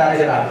எனக்கு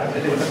தருகிறார்.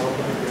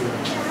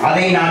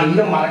 அதை நான்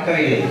இன்னும்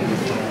மறக்கவில்லை.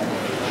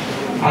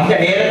 அந்த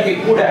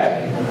நேரத்தில் கூட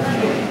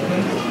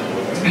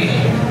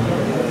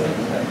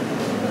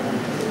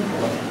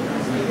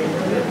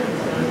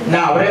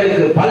நான்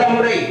அவர்களுக்கு பல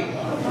முறை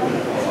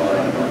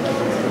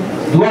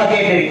துஆ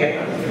கேட்டிருக்கிறேன்.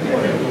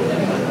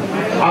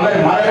 அவர்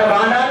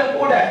மரணமானாலும்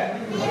கூட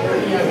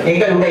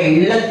எங்களுடைய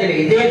இல்லத்தில்,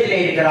 இதயத்திலே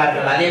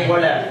இருக்கிறார்கள். அதே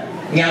போல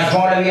நியாஸ்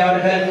மௌலவி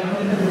அவர்கள்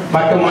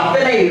மற்றும்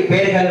அத்தனை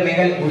பேர்களும்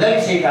எங்களுக்கு உதவி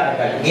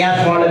செய்தார்கள்.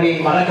 நியாஸ் மௌலவி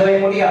மறக்கவே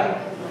முடியாது.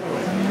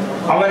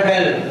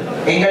 அவர்கள்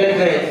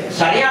எங்களுக்கு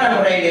சரியான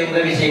முறையிலே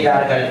உதவி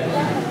செய்தார்கள்.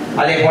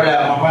 அதே போல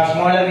மபாஸ்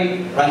மௌலவி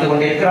வந்து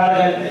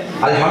கொண்டிருக்கிறார்கள்.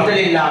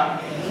 அல்ஹம்துலில்லாஹ்.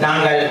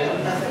 நாங்கள்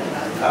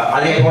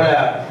அதே போல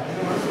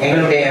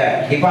எங்களுடைய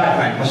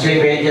டிபார்ட்மெண்ட்,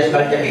 முஸ்லிம் ரிலிஜியஸ்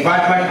கல்ச்சர்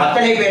டிபார்ட்மெண்ட்,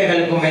 அத்தனை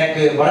பேர்களுக்கும்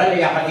எனக்கு வரலை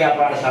அகதியா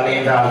பாடசாலை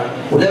என்றால்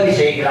உதவி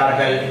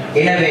செய்கிறார்கள்.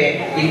 எனவே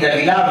இந்த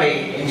விழாவை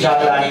இன்ஷா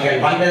அல்லாஹ்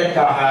நீங்கள்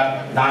வந்ததற்காக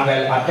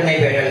நாங்கள் அத்தனை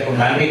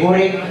பேர்களுக்கும் நன்றி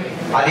கூறி,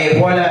 அதே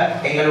போல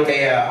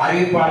எங்களுடைய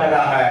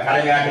அறிவிப்பாளராக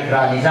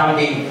கடமையாற்றுகிறார்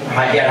நிசாமுதீன்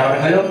ஹாஜியார்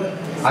அவர்களும்,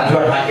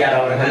 அஜ்வர் ஹாஜியார்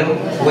அவர்களும்,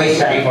 உவைஸ்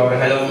ஷரீப்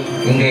அவர்களும்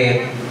இங்கு,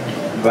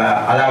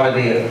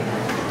 அதாவது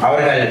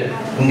அவர்கள்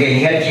இங்கே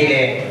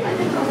நிகழ்ச்சியிலே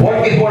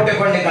போட்டி போட்டுக்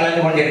கொண்டு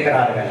கலந்து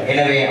கொண்டிருக்கிறார்கள்.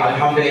 எனவே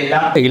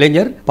அல்ஹம்துலில்லாஹ்.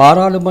 இளைஞர்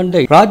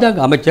பாராளுமன்ற ராஜாங்க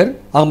அமைச்சர்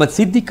அகமது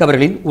சித்திக்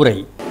அவர்களின் உரை.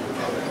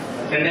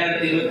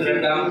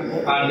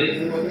 2022 ஆண்டு,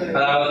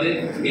 அதாவது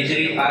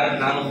ஹிஜ்ரி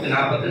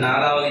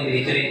 1444வது இந்த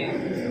ஹிஜ்ரி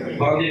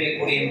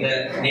பிறந்திருக்கக்கூடிய இந்த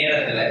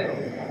நேரத்துல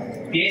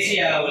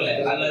தேசிய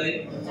அளவில் அல்லது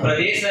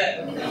பிரதேச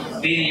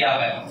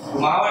ரீதியாக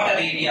மாவட்ட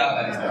ரீதியாக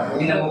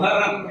இந்த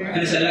முஹர்ரம்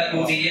என்று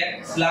சொல்லக்கூடிய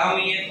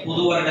இஸ்லாமிய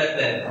புது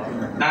வருடத்தை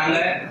நாங்க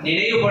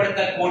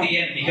நினைவுபடுத்தக்கூடிய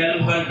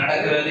நிகழ்வுகள்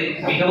நடக்கிறது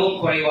மிகவும்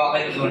குறைவாக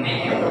இருந்து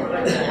கொண்டிருக்கிறோம்.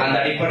 அந்த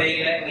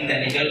அடிப்படையில இந்த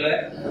நிகழ்வை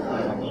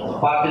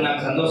பார்த்து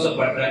நான்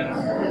சந்தோஷப்படுறேன்.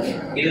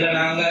 இதுல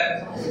நாங்க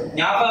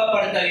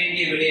ஞாபகப்படுத்த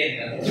வேண்டிய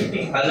விடயங்கள்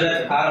அதுல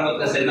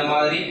ஆரம்பத்தை சொன்ன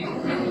மாதிரி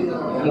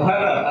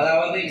முஹர்ரம்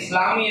அதாவது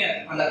இஸ்லாமிய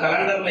அந்த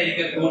கலண்டர்ல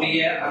இருக்கக்கூடிய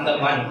அந்த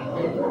மண்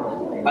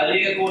அதில்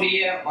இருக்கக்கூடிய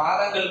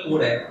மாதங்கள்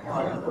கூட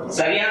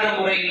சரியான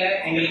முறையில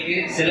எங்களுக்கு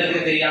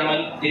சிலருக்கு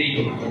தெரியாமல்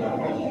இருக்கும்.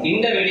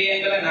 இந்த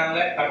விடயங்களை நாங்க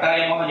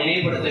கட்டாயமாக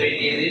நினைவுபடுத்த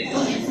வேண்டியது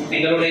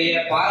எங்களுடைய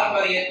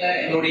பாரம்பரியத்தை,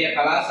 எங்களுடைய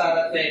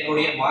கலாச்சாரத்தை,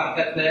 எங்களுடைய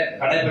மார்க்கத்தை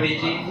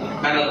கடைபிடிச்சு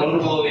நாங்க கொண்டு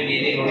போக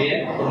வேண்டியது எங்களுடைய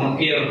ஒரு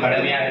முக்கிய ஒரு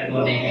கடமையாக இருந்து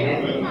கொண்டிருக்கிறது.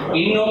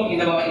 இன்னும்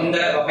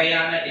இந்த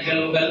வகையான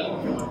நிகழ்வுகள்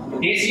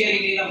தேசிய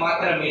ரீதியில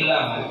மாத்திரம்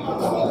இல்லாம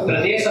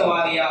பிரதேச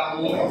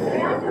வாரியாகவும்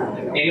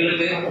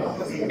எங்களுக்கு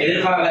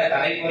எதிர்கால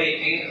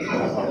தலைமுறைக்கு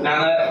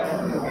நாங்க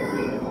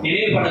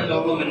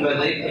நினைவுபடுத்தவும்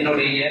என்பது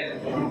என்னுடைய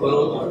ஒரு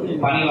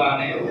பணிவான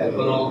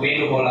ஒரு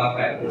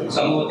வேண்டுகோளாக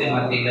சமூகத்தின்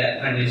மத்தியில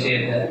நான்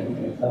விஷயத்தை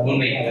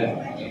முன்வைக்கிறேன்.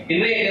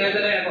 இன்றைய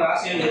தினத்துல எனக்கு ஒரு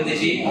ஆசையம்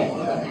இருந்துச்சு.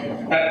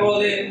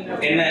 தற்போது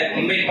என்ன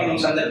இன்வைட்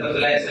பண்ணும்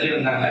சந்தர்ப்பத்துல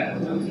சொல்லியிருந்தாங்க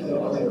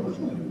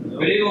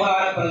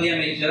வெளிவிவகார பிரதி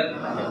அமைச்சர்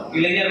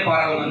இளைஞர்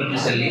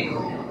பாராளுமன்றம் சொல்லி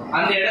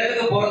அந்த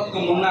இடத்துக்கு போறதுக்கு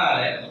முன்னால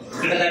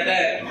கிட்டத்தட்ட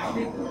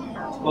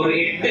ஒரு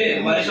 8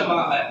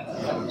 வருஷமாக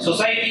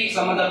சொசைட்டி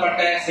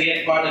சம்பந்தப்பட்ட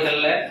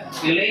செயற்பாடுகள்ல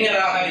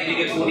இளைஞராக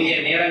இருக்கக்கூடிய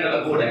நேரங்களை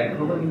கூட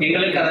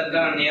எங்களுக்கு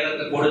அதற்கான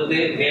நேரத்தை கொடுத்து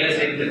வேலை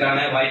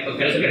செய்வதற்கான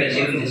வாய்ப்புகள்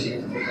கிடைச்சிருந்துச்சு.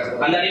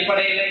 அந்த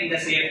அடிப்படையில இந்த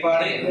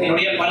செயற்பாடு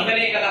என்னுடைய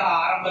பல்கலைக்கழக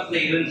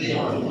ஆரம்பத்துல இருந்து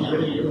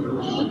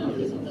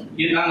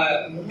நாங்க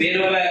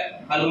பேருவல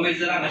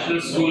அலுமைசரா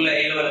நேஷனல் ஸ்கூல்ல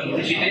ஏழுவரை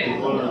முடிச்சுட்டு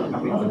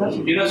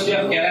யூனிவர்சிட்டி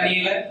ஆஃப்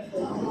கேரளியில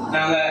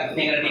நாங்க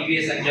எங்க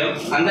டிகிரியை செஞ்சோம்.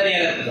 அந்த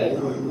நேரத்துல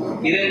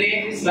இருந்து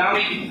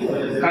இஸ்லாமிக்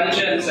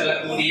கல்ச்சர்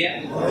செல்லக்கூடிய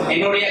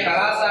எங்களுடைய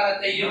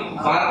கலாச்சாரத்தையும்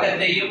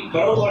மார்க்கத்தையும்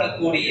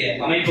தொடர்புடைய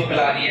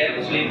அமைப்புகளாகிய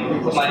முஸ்லிம்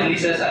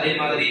மஜ்லிஸஸ், அதே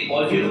மாதிரி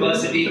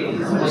யூனிவர்சிட்டி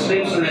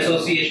முஸ்லிம் ஸ்டூடெண்ட்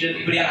அசோசியேஷன்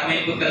இப்படியான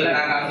அமைப்புகள்ல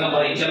நாங்க அங்கம்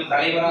வகிச்சோம்,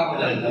 தலைவராக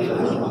இருந்தோம்.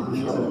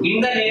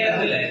 இந்த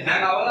நேரத்துல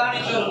நாங்க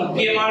அவதானிச்ச ஒரு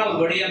முக்கியமான ஒரு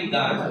விடயம்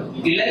தான்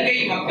இலங்கை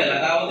மக்கள்,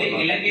 அதாவது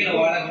இலங்கையில்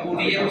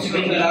வாழக்கூடிய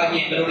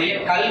முஸ்லிம்களாகிய எங்களுடைய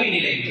கல்வி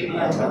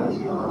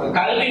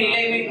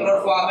நிலைமை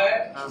தொடர்பாக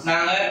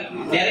நாங்க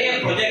நிறைய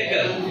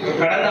ப்ரொஜெக்ட்கள்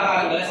கடந்த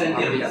காலங்களில்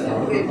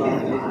செஞ்சிருக்கோம்.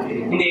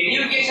 இந்த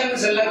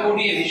எஜுகேஷன்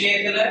செல்லக்கூடிய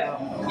விஷயத்துல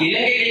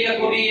இலங்கையில்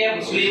இருக்கக்கூடிய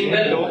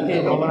முஸ்லிம்கள்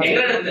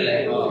எங்களிடத்துல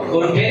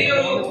ஒரு பெரிய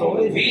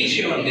ஒரு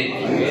வீழ்ச்சி வந்து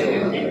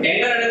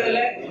எங்களிடத்துல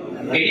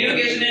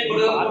எஜுகேஷனை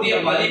கொடுக்கக்கூடிய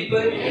மதிப்பு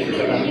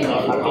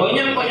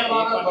கொஞ்சம்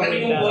கொஞ்சமாக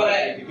குறைஞ்சு போற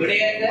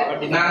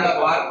விடயத்தை நாங்க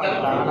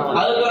பார்த்தோம்.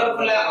 அது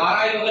தொடர்புல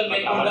ஆராய்வுகள்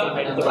மேற்கொண்டோம்.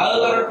 அது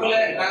தொடர்புல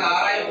நாங்க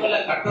ஆராய்வுகளை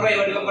கட்டுரை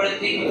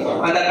வடிவப்படுத்தி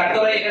அந்த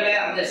கட்டுரைகளை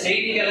அந்த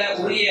செய்திகளை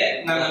உரிய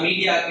நாங்க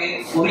மீடியாவுக்கு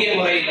உரிய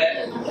முறையில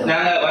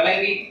நாங்க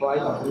வழங்கி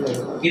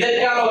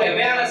இதற்கான ஒரு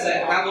அவேர்னஸை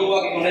நாங்க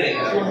உருவாக்கி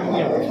கொண்டிருக்கிறோம்.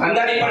 அந்த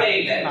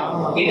அடிப்படையில்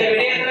இந்த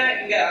விடயத்துல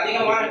இங்க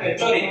அதிகமான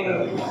பெற்றோர்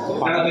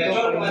நாங்க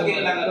பெற்றோருக்கு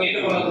மத்தியில் நாங்க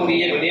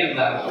கேட்டுக்கொள்ளக்கூடிய விடயம்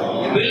தான்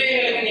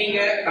பிள்ளைகளுக்கு நீங்க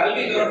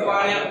கல்வி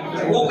தொடர்பான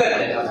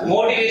ஊக்கத்தை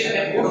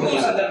மோட்டிவேஷனை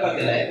கொடுக்கும்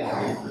சந்தர்ப்பத்தில்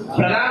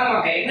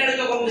பிரதானமாக என்ன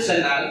எடுக்க கொண்டு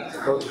சொன்னால்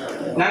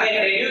நாங்க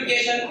எங்க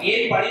எஜுகேஷன்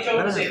ஏன்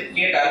படிச்சோம்னு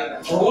கேட்டால்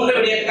 3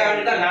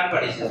 விடயத்துக்காக தான் நான்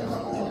படித்தேன்.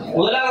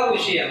 முதலாவது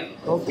விஷயம்,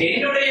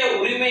 என்னுடைய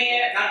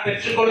உரிமையை நான்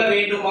பெற்றுக்கொள்ள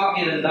வேண்டுமாக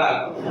இருந்தால்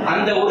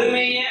அந்த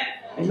உரிமையை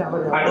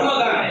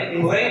அடுமகான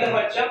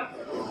குறைந்தபட்சம்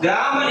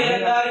கிராம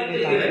நிலத்தார்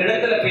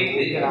இடத்துல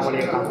போயிட்டு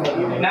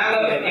நாங்க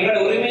எங்களோட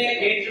உரிமையை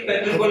கேட்டு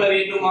பெற்றுக்கொள்ள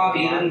வேண்டுமாக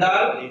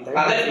இருந்தால்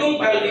அதற்கும்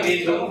கல்வி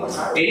வேண்டும்.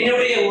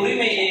 என்னுடைய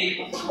உரிமையை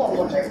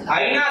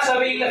ஐநா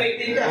சபையில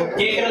வைத்து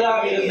கேட்கிறதா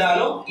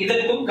இருந்தாலும்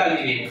இதற்கும்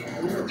கல்வி வேண்டும்.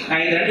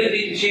 நான் இந்த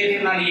 2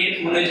 விஷயத்தையும் நான்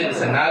ஏன்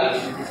முன்வைச்சு சொன்னால்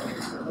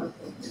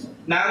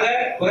நாங்க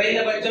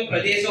குறைந்தபட்சம்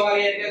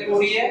பிரதேசவாரியா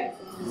இருக்கக்கூடிய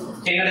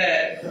எங்களோட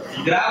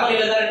கிராம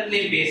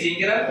நிலதாரத்திலையும்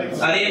பேசிக்கிறோம்.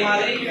 அதே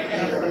மாதிரி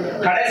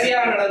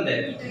கடைசியாக நடந்த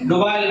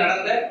துபாயில்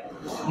நடந்த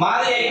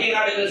மாதிரி ஐக்கிய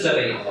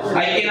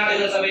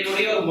நாடுகள்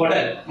சபையினுடைய ஒரு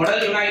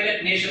மாடல்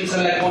யுனைடெட் நேஷன்ஸ்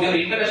கூடிய ஒரு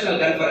இன்டர்நேஷனல்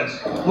கான்ஃபரன்ஸ்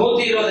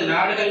 120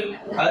 நாடுகள்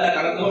அதுல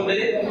கலந்து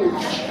கொண்டது.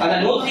 அந்த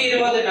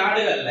 120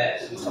 நாடுகள்ல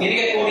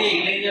இருக்கக்கூடிய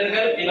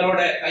இளைஞர்கள்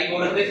எங்களோட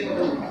கைகோர்த்து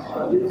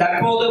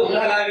தற்போது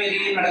உலகளாவிய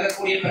ரீதியில்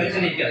நடக்கக்கூடிய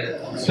பிரச்சனைகள்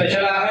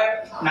ஸ்பெஷலாக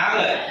நாங்க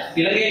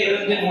இலங்கையில்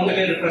இருந்து 3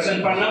 பேர்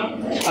ரெப்ரசென்ட் பண்ணோம்.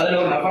 அதுல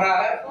ஒரு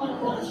நபராக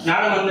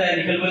நானும் அந்த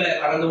நிகழ்வுல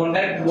கலந்து கொண்ட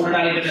 3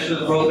 நாள்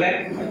இன்டர்நேஷனல் ப்ரோக்ராம்.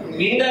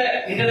 இந்த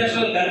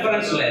இன்டர்நேஷனல்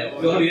கான்ஃபரன்ஸ்ல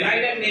ஒரு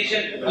யுனைடெட்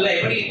நேஷன்ல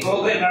எப்படி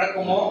ப்ரோக்ராம்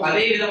நடக்குமோ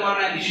அதே விதமான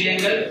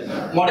விஷயங்கள்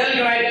மாடல்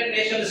யுனைடெட்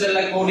நேஷன்ஸ்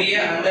செல்லக்கூடிய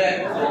அந்த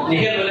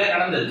நிகழ்வுல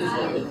நடந்தது.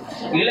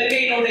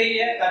 இலங்கையினுடைய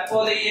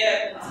தற்போதைய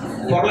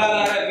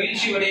பொருளாதார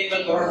வீழ்ச்சி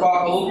விடயங்கள்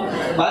தொடர்பாகவும்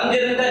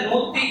வந்திருந்த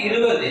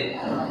 120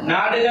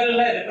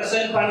 நாடுகள்ல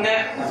ரெப்ரசென்ட் பண்ண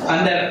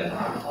அந்த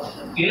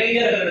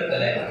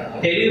இளைஞர்களிடத்துல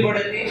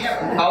தெளிவுபடுத்தி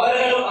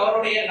அவர்களும்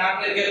அவருடைய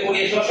நாட்டில்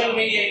இருக்கக்கூடிய சோசியல்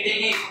மீடியா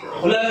இன்னைக்கு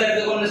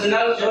உலகத்திற்கு கொண்டு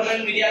சென்றால்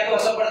சோசியல் மீடியாவுக்கு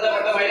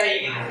வசப்படுத்தப்பட்ட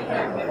வயதாகி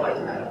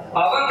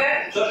அவங்க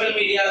சோசியல்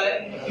மீடியால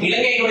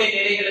இலங்கையினுடைய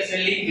நிலைகளை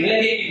சொல்லி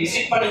இலங்கைக்கு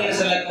விசிட் பண்ணுங்க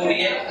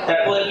சொல்லக்கூடிய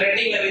தற்போது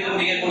ட்ரெண்டிங்ல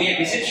இருக்கக்கூடிய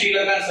விசிட்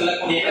ஸ்ரீலங்கா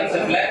சொல்லக்கூடிய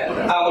கன்செப்ட்ல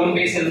அவங்களும்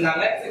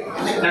பேசியிருந்தாங்க.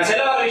 நான்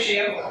சில ஒரு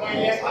விஷயம்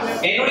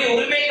என்னுடைய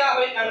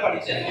உரிமைக்காகவே நான்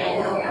படிச்சேன்.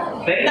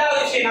 ரெண்டாவது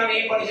விஷயம் நான்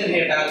ஏன் படிச்சேன்னு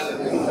கேட்டால்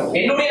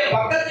என்னுடைய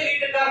பக்கத்து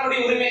வீட்டுக்காரனுடைய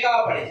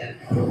உரிமைக்காக படிச்சேன்.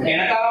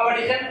 எனக்காக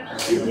படிச்சேன்.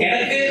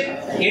 எனக்கு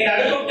என்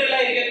அடுத்தொட்டில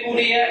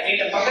இருக்கக்கூடிய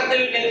என் பக்கத்து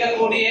வீட்டில்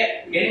இருக்கக்கூடிய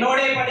என்னோட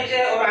படிச்ச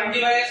ஒரு 5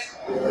 வயசு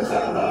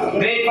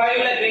கிரேட்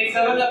 5ல கிரேட்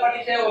 7ல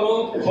படிச்ச ஒரு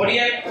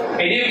கொடியன்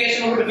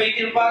எஜுகேஷன் விட்டு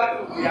போயிருப்பார்.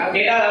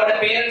 ஏதாவது அவரோட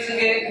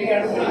பேரண்ட்ஸுக்கு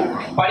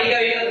படிக்க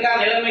வைக்கிறதுக்காக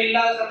நிலைமை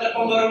இல்லாத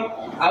சந்தர்ப்பம் வரும்.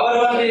 அவர்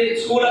வந்து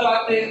ஸ்கூலை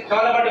பார்த்து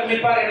கவலைப்பட்டு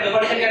நிற்பார். எனக்கு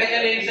படிச்ச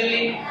கிடைக்கலன்னு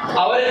சொல்லி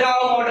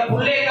அவருக்காகவும் அவரோட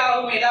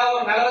பிள்ளைக்காகவும் ஏதாவது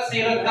ஒரு நல்ல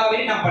செய்யறதுக்காகவே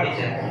நான்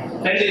படிச்சேன்.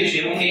 ரெண்டு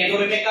விஷயம், ஒன்று என்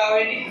உரிமைக்காக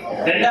வேண்டி,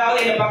 ரெண்டாவது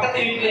என் பக்கத்து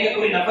வீட்டில்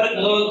இருக்கக்கூடிய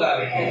நபருக்கு உதவுக்காக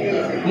வேண்டி,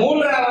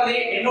 மூன்றாவது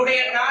என்னுடைய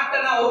நாட்டை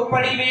நான் ஒரு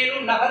படி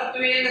மேலும்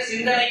நகர்த்துவேன்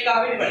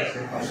சிந்தனைக்காகவே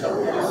படித்தேன்.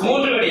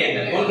 3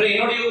 விடயங்கள். ஒன்று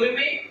என்னுடைய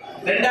உரிமை,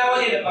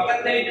 ரெண்டாவது என்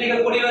பக்கத்து வீட்டில்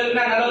இருக்கக்கூடியவருக்கு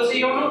நான் நல்லது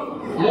செய்யணும்,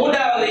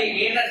 மூன்றாவது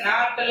என்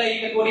நாட்டில்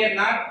இருக்கக்கூடிய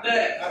நாட்டு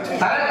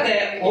தரத்தை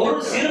ஒரு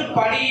சிறு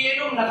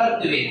படியேனும்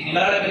நகர்த்துவேன்.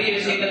 எங்களால பெரிய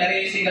விஷயங்கள்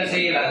நிறைய விஷயங்கள்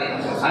செய்யலாது,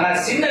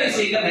 ஆனால் சின்ன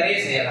விஷயங்கள் நிறைய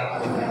செய்யலாம்.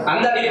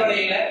 அந்த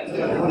அடிப்படையில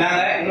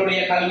நாங்க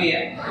என்னுடைய கல்வியை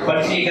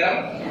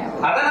படிச்சிருக்கிறோம்.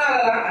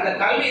 அதனாலதான் அந்த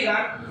கல்வி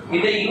தான்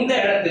இதை இந்த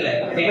இடத்துல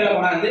எங்களை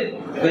கொண்டாந்து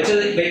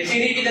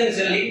வச்சிருக்குதுன்னு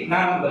சொல்லி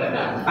நான் நம்புறேன்.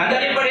 அந்த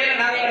அடிப்படையில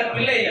நான் எங்களோட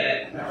பிள்ளைகளை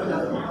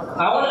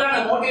அவங்களுக்கான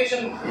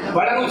மோட்டிவேஷன்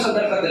வழங்கும்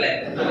சந்தர்ப்பத்துல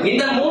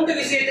இந்த 3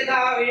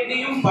 விஷயத்துக்காக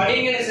வேண்டியும்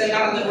படிங்கன்னு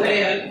சொன்னால்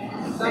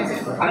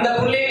அந்த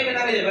பிள்ளைகளுக்கு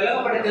நாங்கள் இதை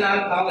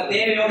விளங்கப்படுத்தினால் அவங்க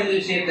தேவையோட இந்த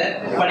விஷயத்தை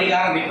படிக்க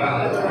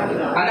ஆரம்பிப்பாங்க.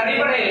 அந்த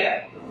அடிப்படையில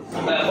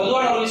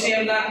பொதுவான ஒரு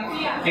விஷயம் தான்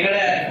எங்களோட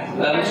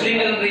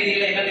முஸ்லிம்கள்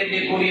ரீதியில எங்களுக்கு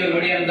தெரியக்கூடிய ஒரு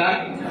விடயம் தான்.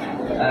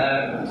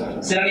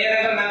 சில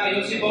நேரங்கள் நாங்கள்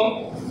யோசிப்போம்,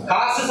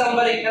 காசு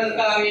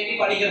சம்பாதிக்கிறதுக்காக வேண்டி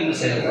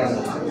படிக்கணும்னு சொல்லி,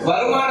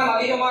 வருமானம்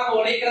அதிகமாக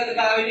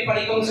உழைக்கிறதுக்காக வேண்டி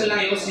படிக்கணும்னு சொல்லி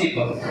நான்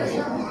யோசிப்போம்.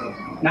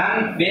 நான்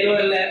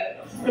வேர்வையில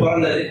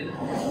பிறந்தது,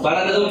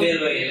 வளர்ந்ததும்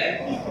வேர்வையில.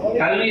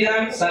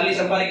 கல்விதான் சல்லி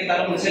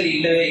சம்பாதிக்க சொல்லி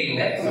இல்லவே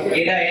இல்லை.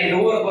 ஏன்னா என்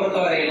ஊரை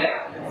பொறுத்தவரையில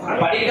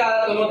படிக்காத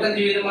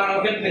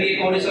 95% பெரிய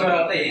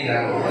கோடீஸ்வரராக தான்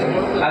இருக்கிறாங்க.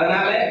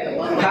 அதனால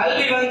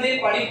கல்வி வந்து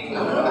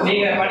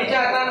நீங்க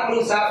படிச்சாதான்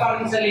நம்மளுக்கு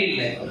சாப்பாடுன்னு சொல்லி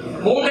இல்லை.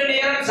 3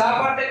 நேரம்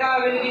சாப்பாட்டுக்காக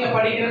வேண்டி நீங்க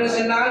படிக்கணும்னு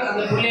சொன்னால்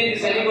அந்த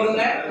பிள்ளைகளுக்கு சொல்லி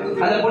கொடுங்க.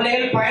 அந்த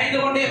பிள்ளைகள் பயந்து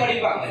கொண்டே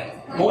படிப்பாங்க.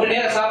 3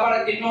 நேரம் சாப்பாடை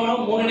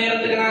தின்னணும், 3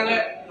 நேரத்துக்கு நாங்க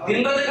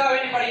தின்பதுக்காக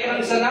வேண்டி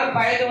படிக்கணும்னு சொன்னால்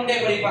பயந்து கொண்டே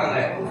படிப்பாங்க.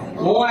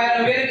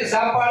 3000 பேருக்கு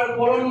சாப்பாடு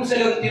போடணும்னு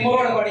சொல்லி ஒரு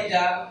திமுறோட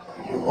படிச்சா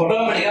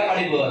ஆட்டோமேட்டிக்கா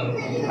படிப்பு வரும்.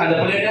 அந்த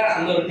பிள்ளைகிட்ட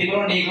அந்த ஒரு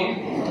திமுறை நீக்கும்.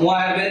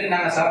 3000 பேருக்கு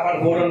நாங்க சாப்பாடு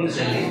போடணும்னு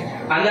சொல்லி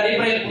அந்த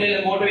அடிப்படையில்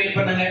பிள்ளைகளை மோட்டிவேட்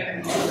பண்ணுங்க.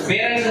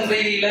 பேரண்ட்ஸ்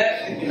ரீதியில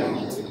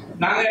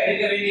நாங்க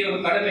எடுக்க வேண்டிய ஒரு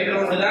கடமைகள்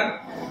ஒன்றுதான்,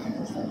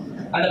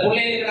 அந்த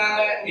பிள்ளைகளுக்கு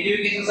நாங்க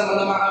எஜுகேஷன்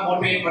சம்பந்தமாக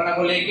மோட்டிவேட் பண்ண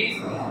பிள்ளைக்கு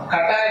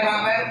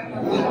கட்டாயமாக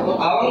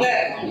அவங்க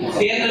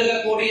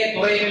தேர்ந்தெடுக்கக்கூடிய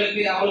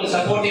துறைகளுக்கு அவங்களுக்கு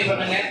சப்போர்ட்டிவ்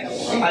பண்ணுங்க.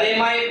 அதே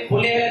மாதிரி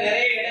பிள்ளைகளை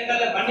நிறைய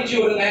இடங்கள்ல மன்னிச்சு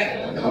விடுங்க.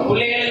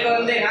 பிள்ளைகளுக்கு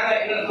வந்து நாங்க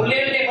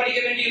பிள்ளைகளே படிக்க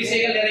வேண்டிய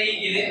விஷயங்கள் நிறைய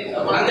இருக்குது.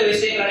 அந்த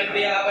விஷயங்கள்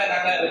அடிப்படையாக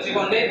நாங்க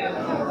வச்சுக்கொண்டு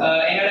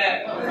எங்களோட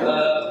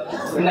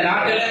இந்த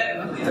நாட்டுல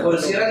ஒரு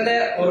சிறந்த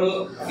ஒரு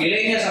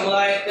இளைஞர்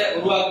சமுதாயத்தை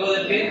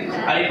உருவாக்குவதற்கு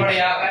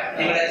அடிப்படையாக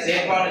எங்களுடைய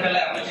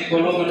செயற்பாடுகளை அமைச்சுக்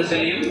கொள்வோம் என்று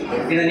சொல்லியும்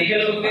இந்த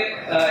நிகழ்வுக்கு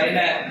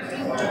என்ன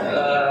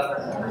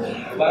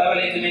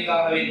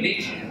வரவழைத்தமைக்காக வேண்டி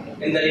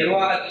இந்த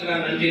நிர்வாகத்துக்கு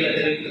நான் நன்றிகளை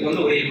தெரிவித்துக்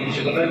கொண்டு உரையை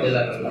முடிச்சுக் கொள்றேன்.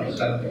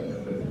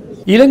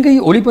 இலங்கை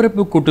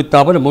ஒலிபரப்பு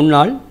கூட்டுத்தாபன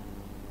முன்னாள்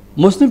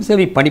முஸ்லிம்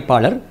சேவை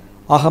பணிப்பாளர்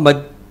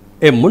அகமது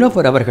எம்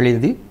முனஃபர்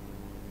அவர்களது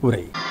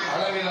உரை.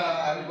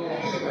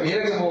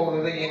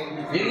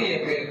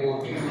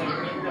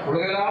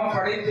 உலகெல்லாம்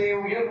படைத்தே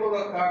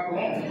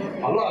உயர்வுவதற்காகவும்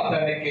அல்லாஹ்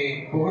தனக்கு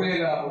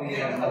புகழேலா உரிய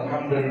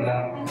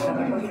அல்ஹம்துலில்லாஹ்.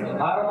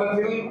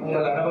 ஆரம்பத்தில்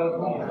உங்கள்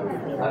அனைவருக்கும்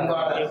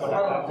அன்பான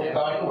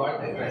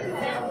வாழ்த்துக்கள்.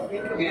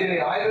 இது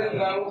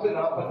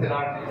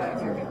 1444.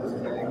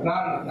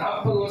 நான்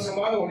 40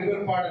 வருஷமாக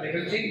ஒளிபரப்பான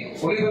நிகழ்ச்சி,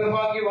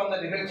 ஒளிபரப்பாகி வந்த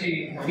நிகழ்ச்சி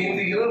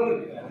இன்று இரவு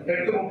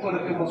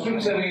 8:30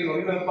 முஸ்லிம் சேவையில்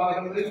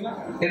ஒளிபரப்பாகிறது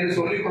என்று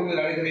சொல்லிக் கொண்டு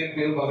அழைக்கிறேன்.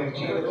 பெரும்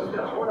மகிழ்ச்சி.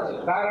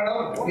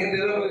 காரணம், இன்று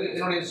இரவு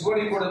என்னுடைய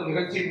சுவடிப்படும்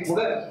நிகழ்ச்சியில்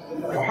கூட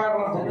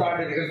முஹர்ரம்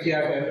புத்தாண்டு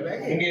நிகழ்ச்சியாக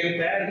இங்கே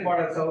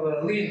தயாரிப்பாளர்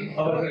சகோதரர் அலீம்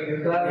அவர்கள்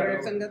இருக்கிறார்கள்.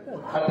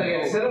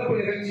 அத்தகைய சிறப்பு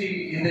நிகழ்ச்சி,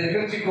 இந்த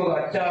நிகழ்ச்சிக்கு ஒரு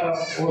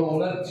அச்சாரம், ஒரு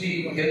உணர்ச்சி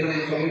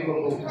என்பதை சொல்லிக்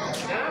கொண்டு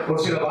ஒரு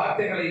சில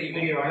வார்த்தைகளை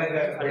இங்கே வழங்க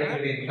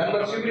அழைக்கிறேன்.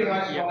 நண்பர் ஷிப்லி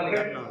ராஜ்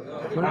அவர்கள்,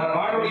 நான்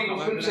வானொலி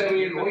முஸ்லிம்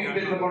சேவையில் ஓய்வு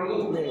பெற்ற பொழுது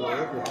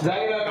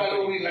ஜாயிலா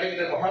கல்லூரியில்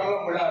நடந்த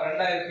முஹர்ரம் விழா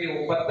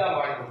 2010ஆம்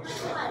ஆண்டு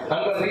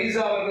நண்பர்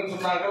ரீசா அவர்கள்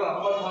சொன்னார்கள்,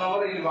 அஹமது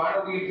மாவரையில்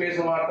வானொலியில் பேச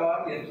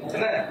மாட்டார்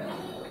என்று.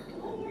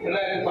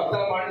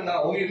 2010ஆம் ஆண்டு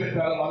நான் ஓய்வு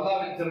பெற்றாலும்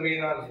அல்லாஹ்வின்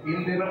கிருபையினால்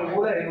இன்றிரவு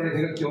கூட என்னுடைய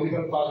நிகழ்ச்சி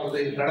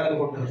ஒளிபரப்பாகுவது நடந்து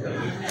கொண்டிருக்கிறது.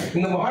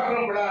 இந்த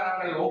முஹர்ரம் விழா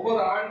நாங்கள்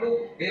ஒவ்வொரு ஆண்டும்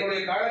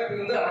என்னுடைய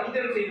காலத்திலிருந்து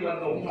அஞ்சல் செய்து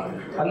வந்தோம்.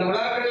 அந்த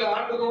விழாக்களில்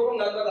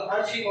ஆண்டுதோறும் நண்பர்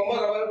ஹாஷிம்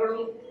உமர்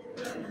அவர்களும்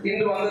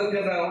இன்று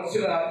வந்திருக்கின்ற ஒரு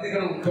சில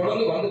அதிதிகளும்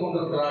தொடர்ந்து வந்து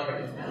கொண்டிருக்கிறார்கள்.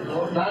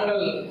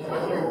 நாங்கள்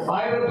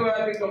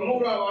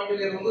 1990ஆம்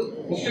ஆண்டிலிருந்து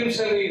முஸ்லிம்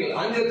சேவையில்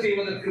அஞ்சல்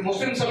செய்வதற்கு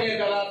முஸ்லிம் சமய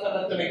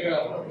கலாச்சார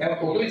திணைக்களம்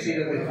எனக்கு உதவி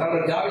செய்தது.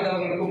 நாங்கள் ஜாவித்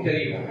அவர்களுக்கும்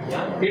தெரியும்.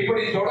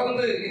 இப்படி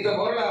தொடர்ந்து இந்த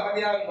பொருள்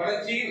அகதியாவின்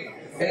வளர்ச்சியில்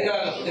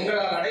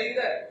எங்களால்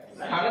அடைந்த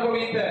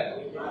அனுபவித்த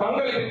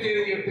பங்களிப்பு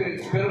செய்திட்டு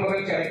பெரும்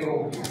மகிழ்ச்சி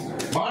அடைகிறோம்.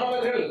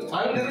 மாணவர்கள்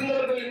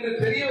அங்கிருந்தவர்கள் இன்று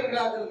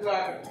பெரியவர்களாக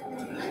இருக்கிறார்கள்,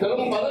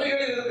 பெரும்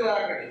பதவிகளில்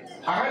இருக்கிறார்கள்,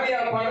 அகதியா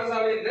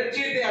பாடசாலையின்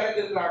லட்சியத்தை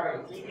அடைந்திருக்கிறார்கள்.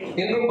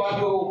 என்றும்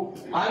பார்க்கிறோம்.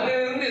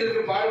 அங்கிருந்து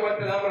இதற்கு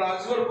பாடுபட்ட நம்ம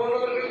அசுவர்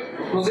போன்றவர்கள்,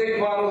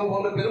 ஹுசைன் பாரூக்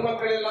போன்ற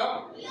பெருமக்கள் எல்லாம்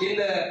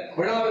இந்த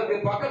விழாவிற்கு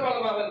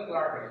பக்கபலமாக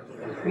இருக்கிறார்கள்.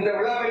 இந்த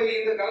விழாவில்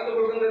இன்று கலந்து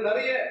கொள்கின்ற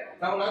நிறைய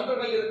நம்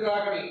நண்பர்கள்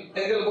இருக்கிறார்கள்.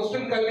 எங்கள்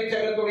முஸ்லிம் கல்வி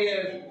சங்கத்துடைய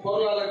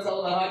பொருளாளர்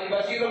சகோதரர் ஹாஜி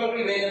பஷீர்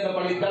அவர்கள், வேதந்த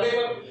பள்ளி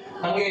தலைவர்,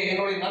 அங்கே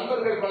என்னுடைய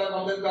நண்பர்கள் பலர்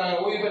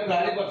வந்திருக்கிறார்கள். ஓய்வு பெற்ற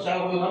அலிபர்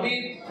ஷாஹுல்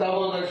ஹமீத்,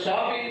 சகோதரர்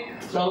ஷாபி,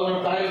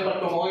 சகோதரர் தாயல்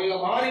மற்றும் ஓய்வு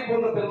மாறி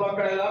போன்ற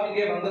பெருமக்கள் எல்லாம்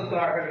இங்கே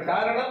வந்திருக்கிறார்கள்.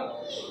 காரணம்,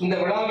 இந்த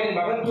விழாவின்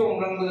மகத்துவம்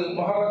உணர்ந்து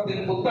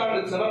முஹர்ரத்தின்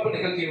புத்தாண்டு சிறப்பு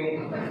நிகழ்ச்சியும்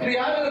இது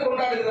யாரும்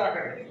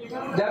கொண்டாடுகிறார்கள்.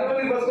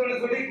 ஜனவரி 1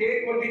 சொல்லி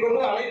கேக் கொட்டி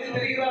கொண்டு அழைத்து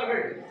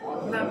திரிகிறார்கள்.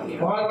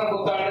 முஹர்ரம்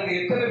புத்தாண்டு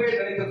எத்தனை பேர்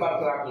நினைத்து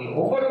பார்க்கிறார்கள்.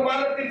 ஒவ்வொரு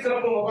மாதத்தின்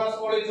சிறப்பு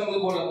முகாஸ்மோலை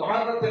சொன்னது போல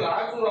முஹர்ரத்தில்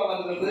ஆஷூரா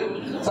வருகிறது,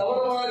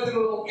 சபரமாதத்தில்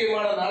ஒரு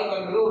முக்கியமான நாள்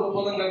வருகிறது, ஒரு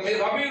புதன்கிழமை.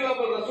 ரபியுல்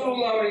அவ்வல்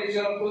ரசூலுல்லாஹ்வுடைய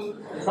சிறப்பு,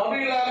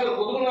 ரபியுல் ஆகிர்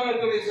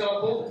குதுநாயகத்துடைய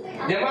சிறப்பு,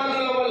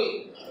 ஜமாதுல் அவ்வல்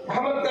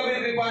அஹமத்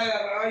கபீர் ரிபாயா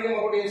நாயகம்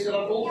அவருடைய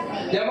சிறப்பு,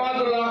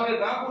 ஜமாதுல்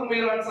ஆகிர் நாகூர்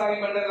மீரான்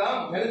சாஹிப் என்றெல்லாம்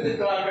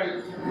நினைத்திருக்கிறார்கள்.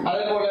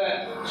 அதே போல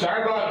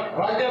ஷஅபான்,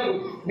 ரஜப்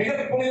மிக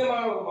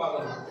புனிதமான ஒரு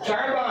மாதம்,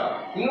 ஷஅபான்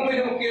இன்னும்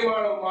மிக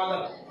முக்கியமான ஒரு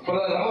மாதம்,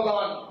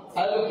 ரமதான்,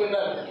 அதுக்கு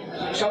பின்னர்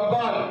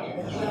ஷப்பான்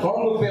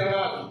நோன்பு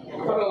பெருநாள்,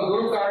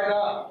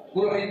 துல்காய்தா,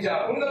 துல்ஹிஜ்ஜா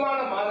புனிதமான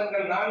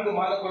மாதங்கள். 4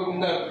 மாதங்கள்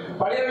இந்த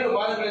 12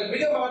 மாதங்களில்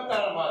மிக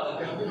மகத்தான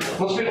மாதங்கள்,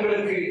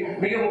 முஸ்லிம்களுக்கு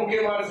மிக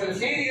முக்கியமான சில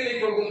செய்திகளை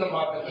சொல்கின்ற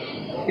மாதங்கள்.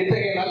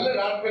 இத்தகைய நல்ல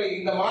நாட்களை,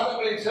 இந்த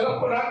மாதங்களின்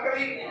சிறப்பு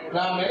நாட்களை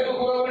நாம் நினைவு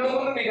கூற வேண்டும்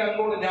என்று மிக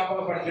அன்போடு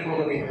ஞாபகப்படுத்திக்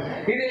கொள்கிறேன்.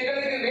 இது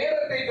எங்களுக்கு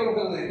நேரத்தை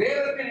கொடுக்கிறது,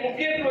 நேரத்தின்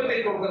முக்கியத்துவத்தை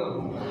கொடுக்கிறது.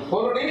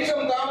 ஒரு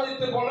நிமிஷம்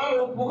தாமதித்து போனால்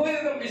ஒரு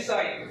புகையிரம் மிஸ்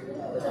ஆகி,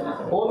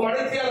 ஒரு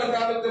மணித்தியாளர்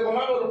தாமதித்து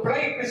போனால் ஒரு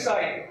பிளைட் மிஸ்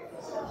ஆகி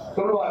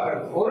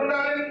சொல்லுவார்கள். ஒரு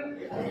நாளில்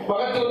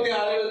மகத்துவத்தை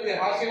அளவிற்கு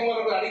ஹாசிம்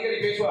அவர்கள் அடிக்கடி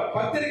பேசுவார்.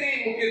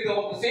 பத்திரிகையின்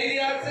முக்கியத்துவம், செய்தி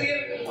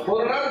ஆசிரியர்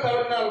ஒரு நாள்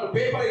தவறினால் ஒரு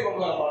பேப்பரை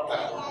கொண்டு வர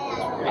மாட்டார்.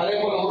 அதே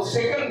போல ஒரு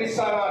செகண்ட்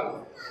மிஸ் ஆனால்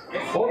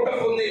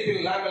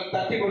ஓட்டப்பந்தயத்தில் நாங்கள்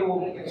தட்டி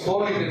விடுவோம்,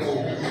 தோல்வி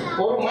பெறுவோம்.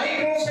 ஒரு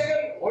மைக்ரோ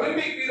செகண்ட்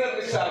ஒலிம்பிக் வீரர்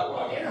மிஸ்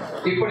ஆகுவார்.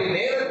 இப்படி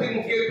நேரத்தின்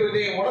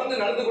முக்கியத்துவத்தை உணர்ந்து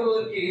நடந்து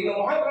கொள்வதற்கு இந்த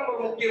முஹர்ரம்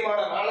ஒரு முக்கியமான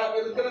நாளாக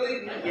இருக்கிறது.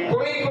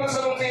 துணை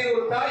பிரசவம் செய்த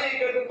ஒரு தாயை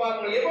கேட்டு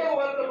பாருங்கள், எவ்வளவு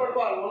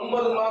வருத்தப்படுவார்.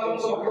 9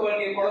 மாதம் சுமக்க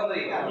வேண்டிய குழந்தை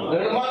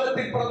 2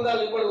 மாதத்தில்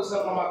பிறந்தால் இவ்வளவு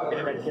சிரமமாக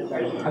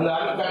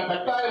அந்த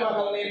கட்டாயமாக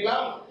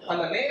எல்லாம்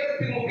அந்த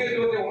நேரத்தின்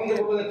முக்கியத்துவத்தை உணர்ந்து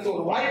கொள்வதற்கு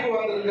ஒரு வாய்ப்பு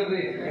வந்திருக்கிறது.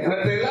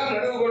 இவற்றையெல்லாம்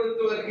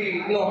நடுவுபடுத்துவதற்கு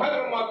இந்த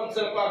முஹர்ரம் மாதம்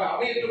சிறப்பாக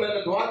அமையட்டும் என்ற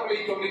துஆக்களை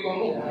சொல்லிக்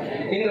கொண்டு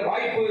இந்த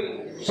வாய்ப்பு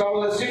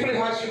சகோதரர் ஷிப்லி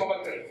ஹாஷிம்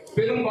அவர்கள்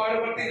பெரும்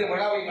பாடுபட்டு இந்த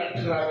விழாவை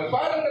நடத்துகிறார்கள்.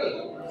 பாருங்கள்,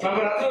 நம்ம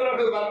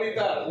நண்பர்கள்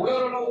கவனித்தார்,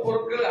 உணவு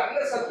பொருட்கள்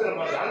அன்னசத்திரம்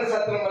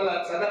அல்ல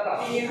சதகா,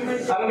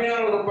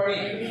 அருமையான ஒரு பணி.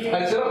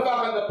 அது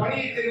சிறப்பாக அந்த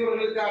பணியை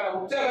செய்வர்களுக்கான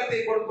உற்சாகத்தை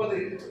கொடுப்பது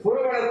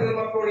உறவட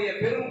பெருமக்களுடைய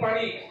பெரும்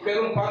பணி,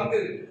 பெரும்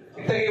பங்கு.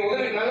 இத்தகைய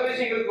உதவி, நல்ல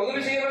விஷயங்களுக்கு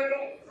உதவி செய்ய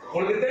வேண்டும்.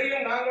 உங்களுக்கு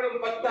தெரியும்,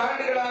 நாங்களும் 10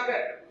 ஆண்டுகளாக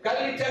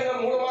கல்வி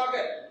சங்கம் மூலமாக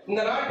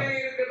இந்த நாட்டில்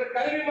இருக்கிற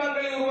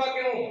கல்விமான்களை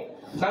உருவாக்கினோம்.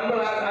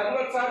 நண்பர்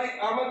அஹமத்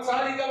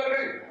சாதிக்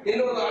அவர்கள்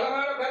என்னோட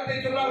அழகான கருத்தை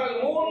சொன்னார்கள்.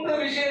 3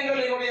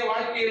 விஷயங்கள் என்னுடைய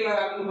வாழ்க்கையில்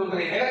நான் அறிந்து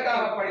கொள்கிறேன்.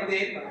 எனக்காக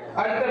படித்தேன்,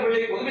 அடுத்த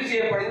பிள்ளைக்கு உதவி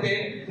செய்ய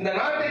படித்தேன், இந்த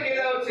நாட்டுக்கு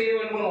ஏதாவது செய்ய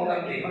வேண்டும்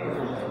உணர்ந்தேன்.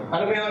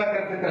 அருமையான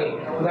கருத்துக்கள்.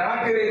 இந்த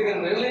நாட்டில்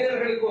இருக்கிற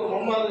இளைஞர்களுக்கு ஒரு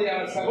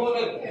முன்மாதிரியான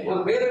சகோதரர் ஒரு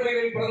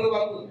வேறுவையில் பிறந்து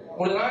வந்து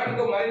ஒரு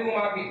நாட்டுக்கும்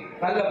அறிமுகமாகி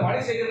நல்ல பணி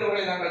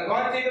செய்கின்றவர்களை நாங்கள்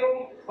துஆ செய்கிறோம்.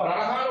 ஒரு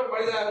அழகான ஒரு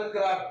மனிதராக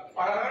இருக்கிறார்,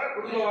 அழகான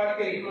குடும்ப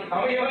வாழ்க்கை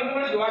அமைய வேண்டும்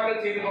என்று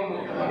துஆக்கள் செய்து கொண்டு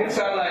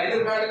இன்ஷா அல்லாஹ்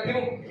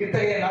எதிர்காலத்திலும்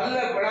இத்தகைய நல்ல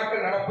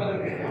விழாக்கள்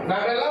நடப்பதற்கு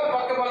நாங்கள் எல்லாம்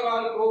பக்கபலமாக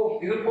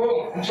இருப்போம்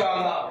இன்ஷா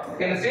அல்லாஹ்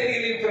என்ற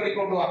செய்திகளையும் சொல்லிக்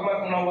கொண்டு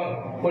அஹ்மத் முனவர்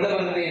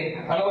விடைபெறுகிறேன்.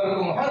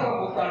 அனைவருக்கும் முஹர்ரம்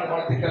புத்தாண்டு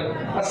வாழ்த்துக்கள்.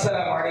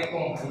 அஸ்ஸலாமு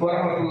அலைக்கும்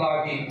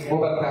வரஹ்மத்துல்லாஹி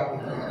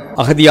வபரகாத்துஹு.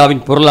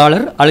 அகதியாவின்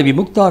பொருளாளர் அலவி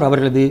முக்தார்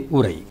அவர்களது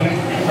உரை.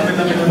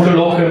 මුළු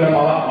ලෝකෙම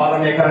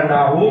පාලනය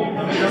කරන්නා වූ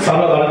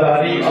සර්ව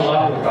බලධාරී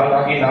අල්ලාහ්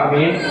තාලාගේ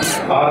නාමයෙන්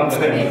ආරම්භ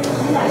කරමි.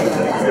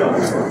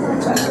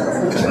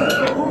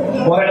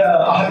 වරද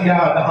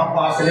අහදියා දහම්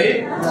පාසලේ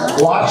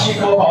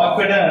වාර්ෂිකව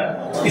පවත්වන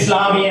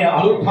ඉස්ලාමීය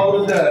අලුත්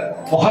අවුරුද්ද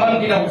මුහරම්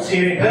දින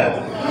උත්සවයට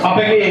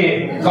අපගේ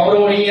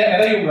ගෞරවනීය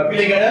ඇරයුම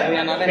පිළිගෙන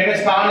මෙම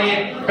ස්ථානයේ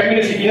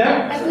පැමිණ සිටින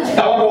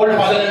තවරෝල්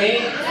පදනමේ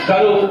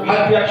ගරු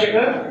අධ්‍යක්ෂක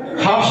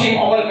හාෂිම්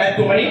අමල්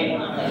මැතිතුමනි,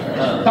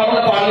 තරුණ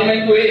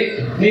පාර්ලිමේන්තුවේ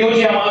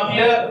නියෝජ්‍ය අමාත්‍ය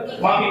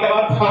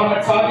මාහිතවත් අහමද්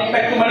සාදික්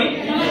මැතිතුමනි,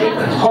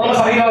 කොළඹ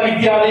සහිනා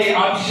විද්‍යාලයේ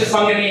ආශිෂ්‍ය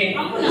සංගමේ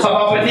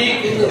සභාපති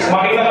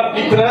මහින්ද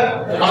මිත්‍ර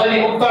අලි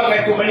මුක්තාර්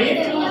මැතිතුමනි,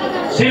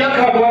 ශ්‍රී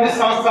ලංකා ගුවන්විදුලි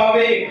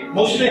සංස්ථාවේ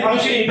මුස්ලිම්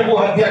අංශයේ හිටපු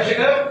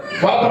අධ්‍යක්ෂක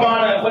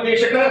වර්තමාන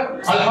උපදේශක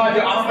අල්හාජ්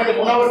අහමද්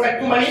මුනවර්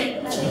මැතිතුමනි,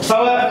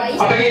 තව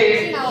අපගේ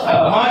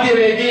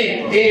මාධ්‍යවේදී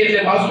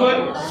ඒ මස්වර්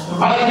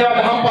අනන්‍යා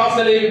දහම්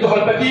පාසලේ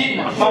විදුහල්පති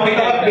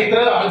මහින්ද මිත්‍ර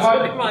අල්හාජ්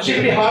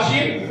ශිෆ්රි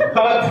හාෂිම්,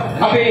 තවත්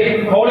අපේ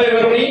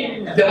මෞලවිවරුනි,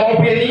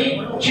 දෙමව්පියනි,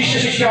 ශිෂ්‍ය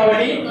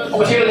ශිෂ්‍යාවනි,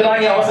 ඔබ සියලු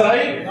දෙනාගේ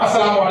අවසරයි.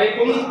 අස්සලාමු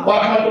අලයිකුම්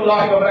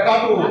වරහමතුල්ලාහි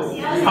වබරකාතුහු.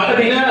 අද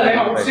දින මෙම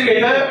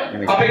උත්සවයට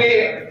අපගේ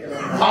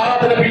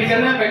ආරාධන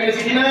පිළිගන්න පැමිණ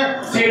සිටින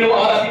සියලු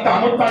ආරාධිත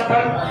අමුත්තන්ට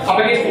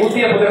අපගේ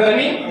ස්තුතිය පුද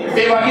කරමි.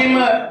 ඒ වගේම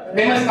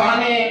මෙම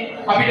ස්ථානයේ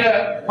අපිට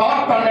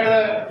පවත්වන්නට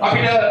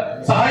අපිට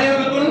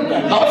සහයෝග දුන්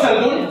අවසර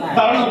දුන්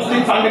තරුණ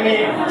මුස්ලිම් සංගමේ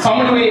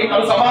සමුළුවේ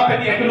අනු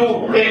සභාපති ඇතුළු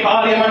ඒ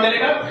කාර්ය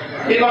මණ්ඩලයට,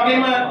 ඒ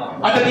වගේම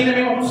අද දින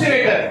මෙම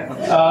උත්සවයට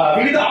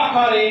විවිධ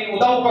ආකාරයෙන්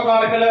උදව්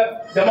උපකාර කළ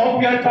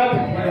දෙමව්පියන්ට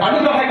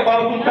අනුග්‍රහක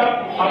බවතුන්ට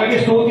අපගේ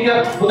ස්තුතිය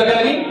පුද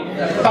කරමි.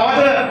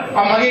 තවද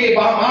මගේ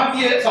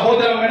මාධ්‍ය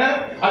සහෝදරන් වෙන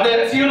අද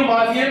සියලු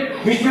මාධ්‍ය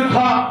විද්‍යුත්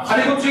හා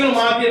අනිකුත් සියලු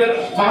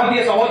මාධ්‍ය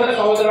සහෝදර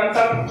සහෝදරන්ට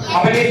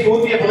අපගේ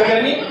ස්තුතිය පුද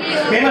කරමි.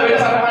 මෙම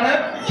වැඩසටහන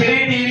පිරේ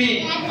ටීවී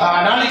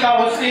නාලිකාව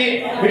ඔස්සේ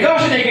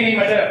විකාශනය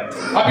කිරීමට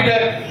අපිට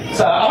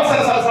අවසර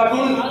සලසා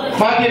දුන්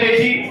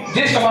මාධ්‍යවේදී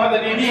ජ්‍යෙෂ්ඨ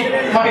මාධ්‍යවේදී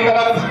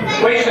මහින්දවත්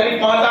වෛශ්වරික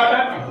මහතාට,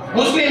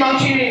 මුස්ලිම්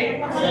අංශයේ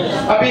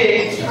අපේ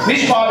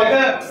නිෂ්පාදක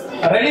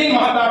රෙලින්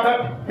මහතාට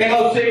මෙම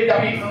උත්සවයේ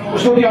අපි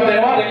ස්තුතිවන්ත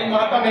වෙනවා. රෙලින්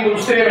මහතා මේ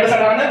උත්සවයේ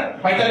වැඩසටහන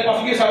මහින්දගේ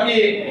පසුගිය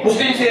සතියේ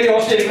මුස්ලිම් සේවය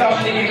ඔස්සේ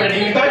විකාශනය කිරීමට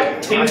නියමිතයි.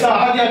 ඒ නිසා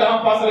අහදියා දහම්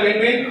පාසල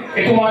වෙනුවෙන්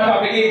එතුමාට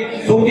අපගේ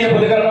ස්තුතිය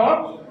පුද කරනවා.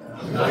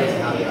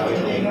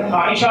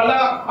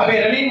 ඉන්ෂාල්ලා අපේ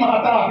රෙලින්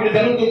මහතා අපිට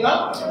දැනුම් දුන්නා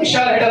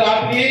ඉන්ෂාල්ලා හෙට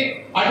රාත්‍රියේ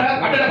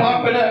 8ට පහක්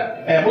වෙන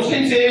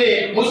මුස්ලිම් සේවයේ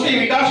මුස්ලිම්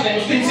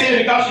සේවය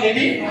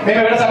විකාශනයේදී මේ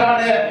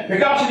වැඩසටහන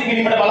විකාශනය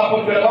කිරීමට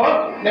බලාපොරොත්තු වෙන බව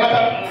නැවත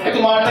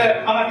එතුමාට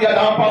අහදියා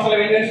දහම් පාසල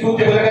වෙනුවෙන්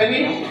ස්තුතිය පුද කරමි.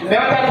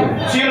 නැවත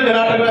සියලු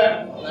දෙනාටම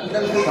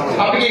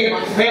අපගේ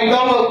මේ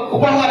උදව්ව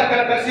උපහාර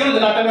කරපු සියලු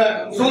දෙනාටම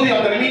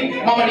ස්තුතිවන්ත වෙමි.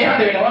 මම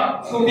නිහඬ වෙනවා.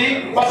 ස්තුති.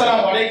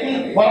 අස්සලාමු අලයිකුම්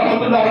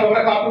වරහමතුල්ලාහි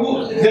වබරකාතුහු.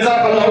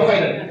 ජஸාකල්ලාහු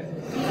ඛෛරන්.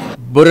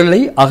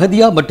 புரலை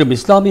அகதியா மற்றும்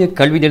இஸ்லாமிய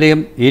கல்வி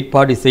நிலையம்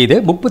ஏற்பாடு செய்த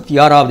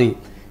 36வது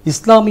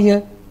இஸ்லாமிய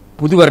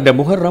புதுவருட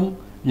முஹர்ரம்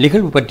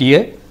நிகழ்வு பற்றிய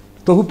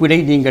தொகுப்பினை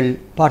நீங்கள்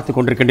பார்த்து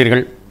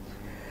கொண்டிருக்கின்றீர்கள்.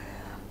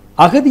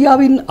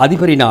 அகதியாவின்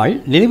அதிபரினால்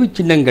நினைவுச்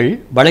சின்னங்கள்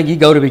வழங்கி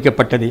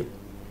கௌரவிக்கப்பட்டது.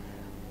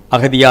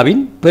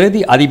 அகதியாவின்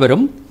பிரதி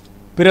அதிபரும்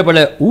பிரபல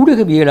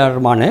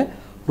ஊடகவியலாளருமான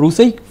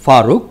ருசைக்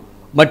ஃபாரூக்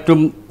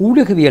மற்றும்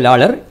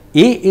ஊடகவியலாளர்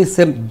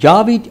ASM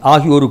ஜாவித்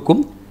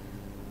ஆகியோருக்கும்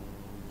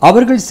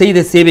அவர்கள் செய்த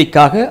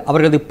சேவைக்காக,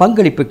 அவர்களது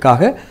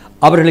பங்களிப்புக்காக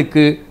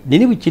அவர்களுக்கு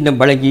நினைவு சின்னம்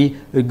வழங்கி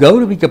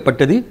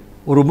கௌரவிக்கப்பட்டது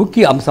ஒரு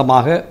முக்கிய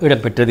அம்சமாக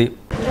இடம்பெற்றது.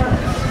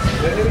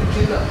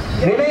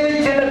 நினைவு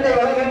சின்னத்தை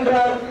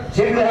வழங்குகின்றார்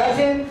ஷிஃப்ரி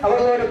ஹாஷிம்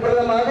அவர்களோட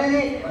பிரதம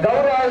அதிதி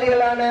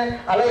கௌரவாதிகளான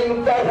அலை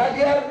முக்தார்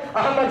ஹாஜியார்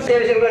அகமது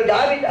சேவர்கள்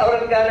ஜாவித்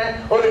அவர்களுக்கான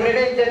ஒரு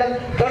நினைவு சின்னம்.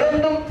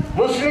 தொடர்ந்தும்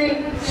முஸ்லிம்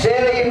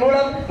சேவையின்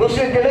மூலம்,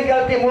 முஸ்லிம்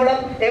திணைக்களத்தின்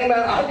மூலம்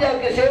எங்கள்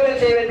ஆஜியாவுக்கு சேவை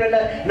செய்ய வேண்டும் என்ற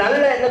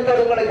நல்ல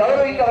எண்ணத்தோடு உங்களை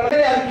கௌரவிக்க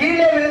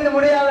கீழே விழுந்து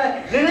முடியாத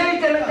நினைவு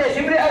சின்னத்தை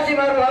ஷிஃப்ரி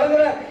ஹாஷிம் அவர்கள்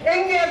வழங்குகிறார்.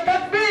 எங்கே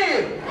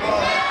தக்பீர்!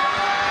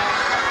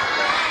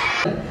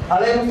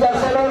 அலை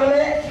முக்தார்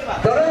அவர்களே,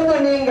 தொடர்ந்து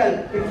நீங்கள்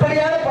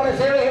இப்படியான பல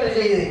சேவைகளை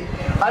செய்து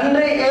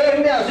அன்று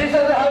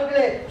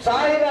அசிசத்திலே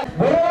சாயிர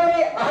புரோனி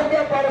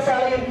ஆத்தியா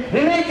பாடசாலையின்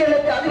நினைவு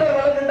சின்னத்தை அதிபர்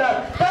வழங்குகின்றார்.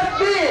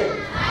 தக்பீர்!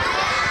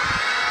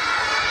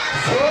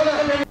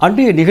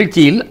 அன்றைய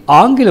நிகழ்ச்சியில்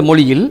ஆங்கில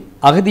மொழியில்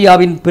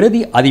அகதியாவின்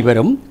பிரதி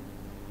அதிபரும்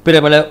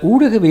பிரபல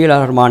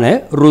ஊடகவியலாளருமான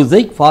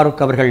ருசைக்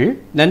ஃபாரூக் அவர்கள்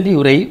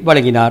நன்றியுரை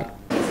வழங்கினார்.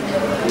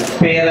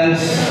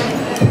 Parents,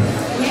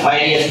 my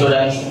dear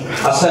students,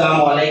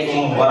 Assalamu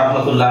alaikum wa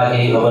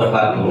rahmatullahi wa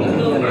barakatuh.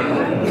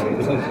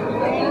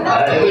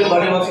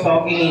 Everybody was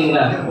talking in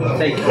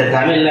the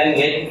Tamil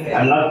language.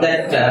 I'm not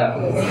that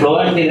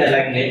fluent in the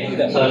language,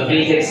 so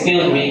please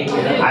excuse me.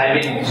 I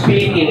will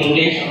speak in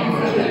English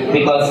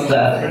because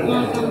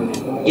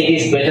it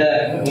is better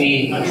we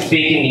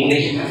speak in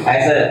English.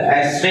 As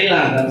Sri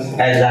Lankans,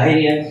 as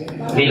Zahirians,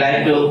 we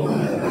like to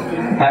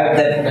have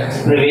that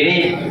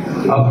privilege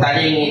of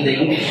studying in the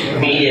English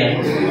medium,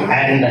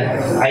 and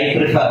I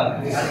prefer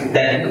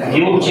that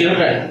you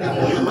children,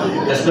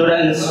 the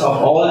students of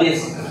all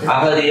these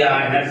Ahadiya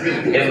and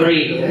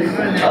every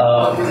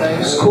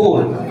school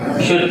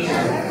should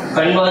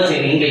converse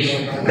in English.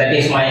 That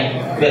is my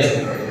best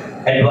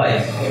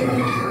advice.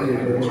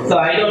 So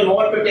I don't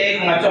want to take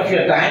much of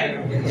your time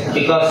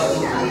because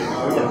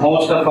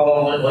most of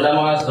our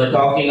ulamas were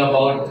talking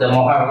about the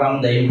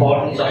Muharram, the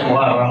importance of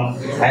Muharram,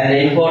 and the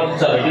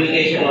importance of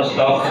education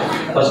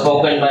was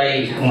spoken by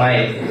my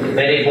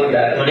very good,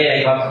 today I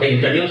got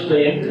introduced to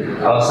him,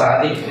 our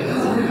Sadiq.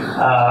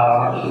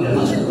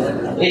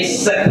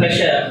 It's a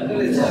pleasure,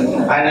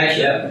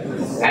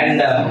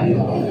 and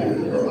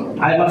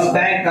I must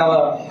thank our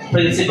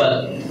principal,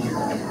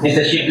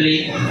 Mr. Shibli,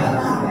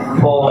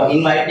 for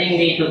inviting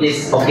me to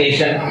this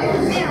occasion.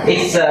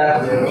 It's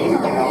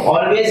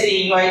always he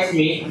invites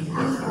me.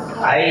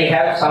 I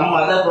have some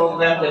other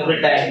programs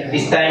every time.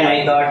 This time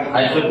I thought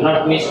I should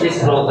not miss this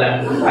program.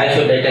 I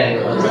should attend.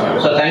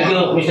 So thank you,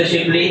 Mr.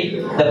 Shibli,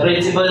 the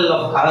principal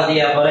of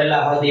Ahadiya, Barella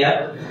Ahadiya,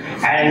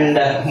 and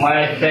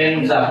my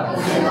friends,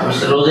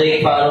 Mr.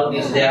 Rozaik Farooq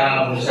is there,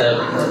 Mr.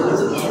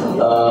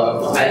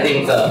 I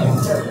think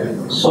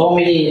so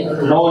many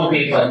known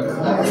people.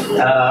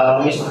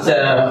 Mr.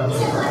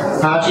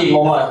 Hijri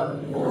Muharram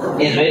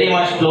is very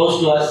much close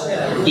to us.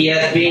 He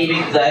has been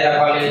with Zaira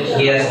College,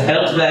 he has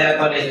helped Zaira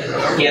College,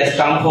 he has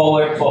come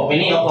forward for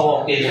many of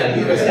our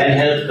occasions and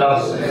helped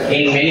us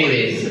in many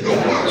ways.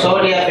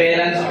 So dear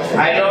parents,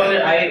 I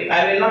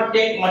will not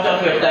take much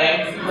of your time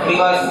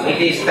because it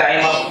is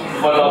time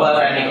for lover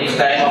and it is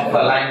time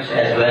for lunch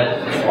as well.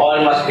 All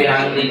must be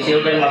hungry,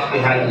 children must be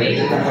hungry.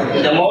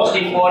 The most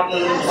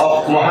important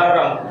of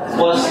Muharram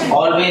was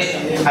always,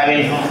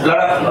 a lot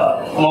of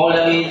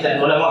Maulavis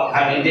and ulama,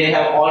 they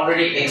have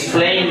already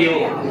explained you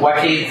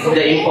what is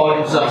the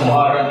importance of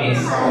Muharram is.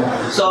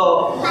 So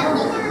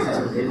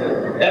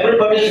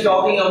everybody is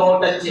talking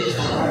about a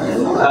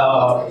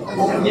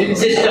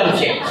system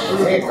change.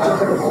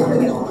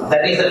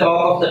 That is the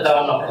talk of the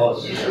town, of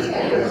course.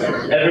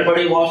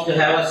 Everybody wants to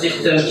have a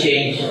system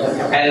change,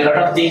 and a lot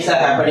of things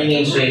are happening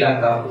in Sri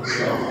Lanka.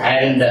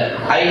 And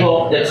I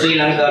hope that Sri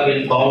Lanka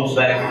will bounce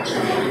back.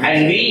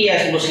 And we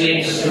as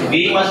Muslims,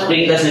 we must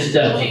bring the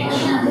system change.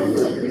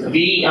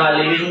 We are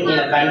living in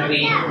a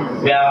country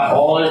where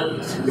all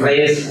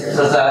races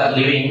are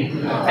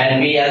living,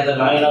 and we as a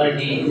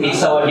minority,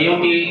 it's our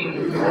duty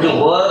to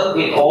work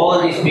with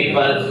all these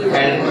people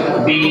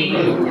and be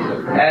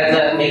as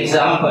an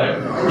example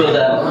to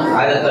the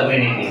other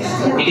communities.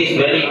 It is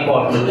very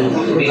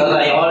important because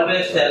I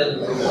always tell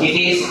it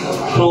is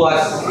through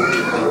us.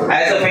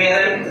 As a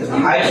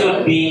parent, I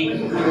should be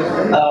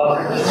a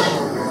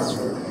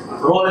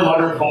role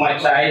model for my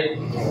child.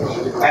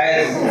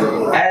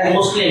 As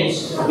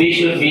Muslims, we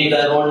should be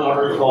the role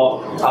model for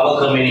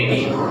our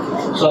community.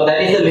 So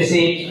that is the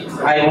message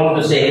I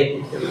want to say.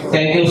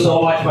 Thank you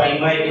so much for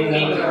inviting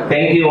me.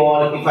 Thank you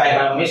all. If I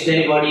have missed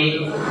anybody,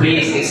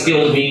 please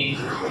excuse me.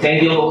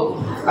 Thank you.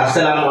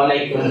 Assalamu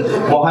alaikum.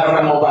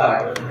 Muharram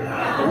Mubarak.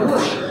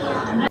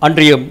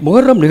 அன்றைய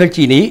முஹர்ரம்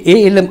நிகழ்ச்சியினை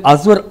ALM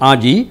Ashwar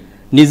ஆஜி,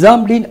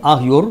 நிசாம்டீன்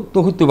ஆகியோர்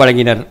தொகுத்து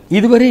வழங்கினர்.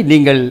 இதுவரை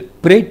நீங்கள்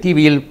பிரே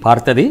டிவியில்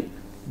பார்த்தது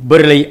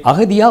பிர்லை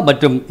அகதியா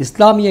மற்றும்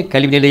இஸ்லாமிய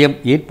கல்வி நிலையம்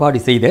ஏற்பாடு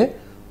செய்த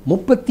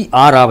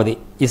 36வது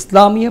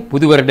இஸ்லாமிய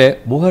புதுவருட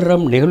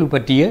முஹர்ரம் நிகழ்வு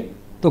பற்றிய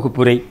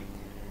தொகுப்புரை.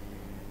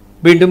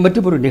 மீண்டும்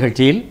மற்றொரு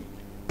நிகழ்ச்சியில்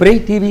பிரே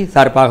டிவி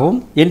சார்பாகவும்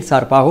என்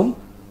சார்பாகவும்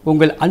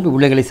உங்கள் அன்பு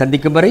உள்ளங்களை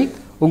சந்திக்கும் வரை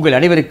உங்கள்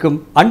அனைவருக்கும்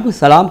அன்பு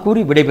சலாம்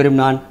கூறி விடைபெறும்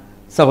நான்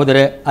சகோதர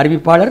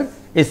அறிவிப்பாளர்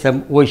SM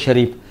ஓய்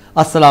ஷரீப்.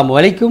 அஸ்ஸலாமு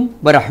அலைக்கும்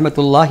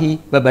வரஹ்மத்துல்லாஹி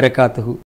வபரகாத்துஹு.